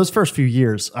man, for those first few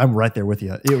years, I'm right there with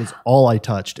you. It was all I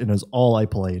touched and it was all I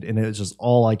played, and it was just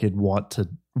all I could want to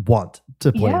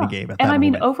play in a game at that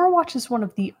moment. Overwatch is one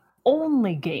of the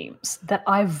only games that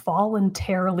I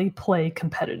voluntarily play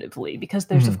competitively, because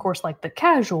there's of course like the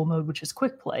casual mode, which is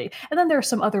quick play, and then there are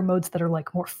some other modes that are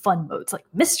like more fun modes like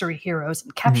Mystery Heroes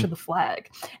and Capture the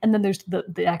Flag, and then there's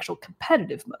the actual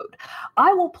competitive mode.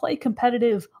 I will play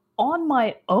competitive on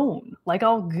my own. Like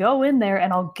I'll go in there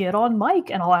and I'll get on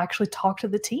mic and I'll actually talk to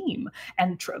the team,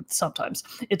 and sometimes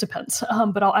it depends,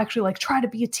 but I'll actually like try to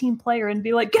be a team player and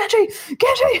be like, Genji,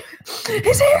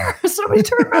 he's here, somebody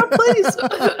turn around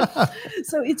please.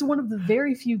 So it's one of the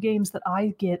very few games that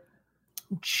I get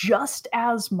just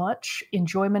as much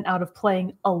enjoyment out of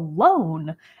playing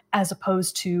alone as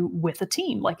opposed to with a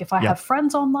team. Like if I have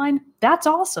friends online, that's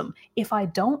awesome. If I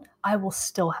don't, I will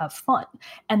still have fun.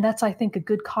 And that's, I think, a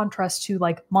good contrast to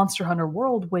like Monster Hunter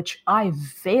World, which I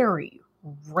very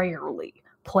rarely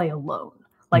play alone.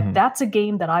 Like that's a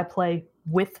game that I play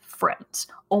with friends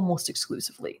almost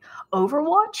exclusively.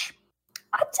 Overwatch,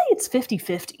 I'd say it's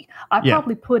 50-50. I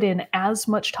probably put in as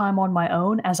much time on my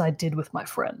own as I did with my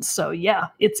friends. So yeah,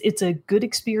 it's a good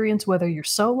experience whether you're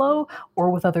solo or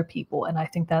with other people, and I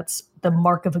think that's the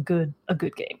mark of a good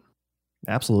game.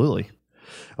 Absolutely.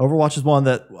 Overwatch is one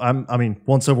that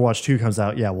once Overwatch 2 comes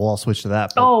out, we'll all switch to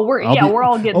that. We're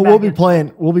all getting we'll be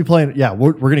playing. We're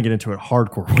going to get into it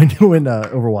hardcore when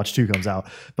Overwatch 2 comes out.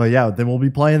 But then we'll be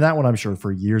playing that one, I'm sure,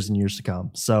 for years and years to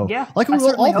come. So like we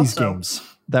will all these games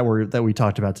that we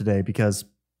talked about today, because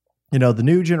the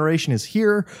new generation is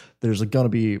here. There's going to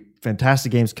be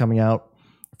fantastic games coming out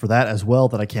for that as well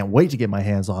that I can't wait to get my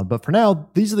hands on. But for now,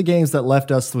 these are the games that left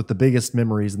us with the biggest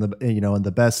memories and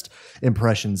the best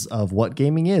impressions of what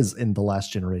gaming is in the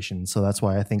last generation. So that's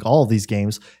why I think all of these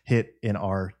games hit in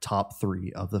our top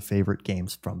 3 of the favorite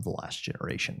games from the last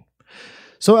generation.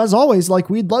 So as always,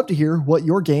 we'd love to hear what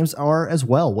your games are as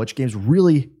well. Which games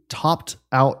really topped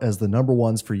out as the number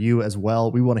ones for you as well.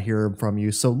 We want to hear from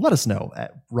you. So let us know.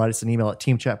 Write us an email at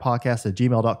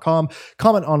teamchatpodcast@gmail.com.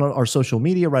 Comment on our social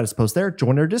media. Write us a post there.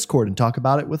 Join our Discord and talk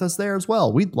about it with us there as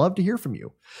well. We'd love to hear from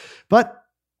you. But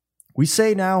we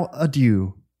say now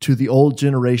adieu to the old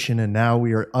generation, and now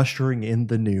we are ushering in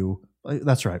the new.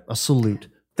 That's right. A salute.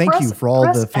 Thank you for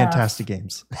all the fantastic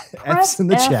games. Press in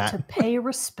the F chat to pay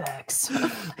respects.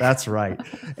 That's right.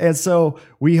 And so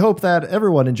we hope that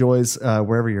everyone enjoys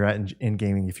wherever you're at in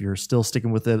gaming. If you're still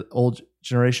sticking with the old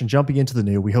generation, jumping into the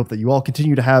new, we hope that you all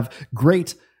continue to have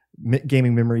great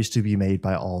gaming memories to be made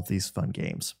by all of these fun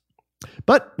games.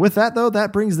 But with that, though,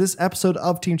 that brings this episode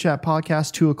of Team Chat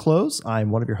Podcast to a close.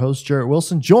 I'm one of your hosts, Jarrett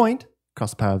Wilson, joined across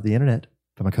the power of the internet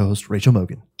by my co-host, Rachel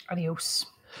Mogan. Adios.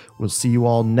 We'll see you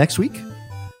all next week.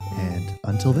 And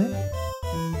until then,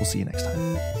 we'll see you next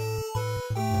time.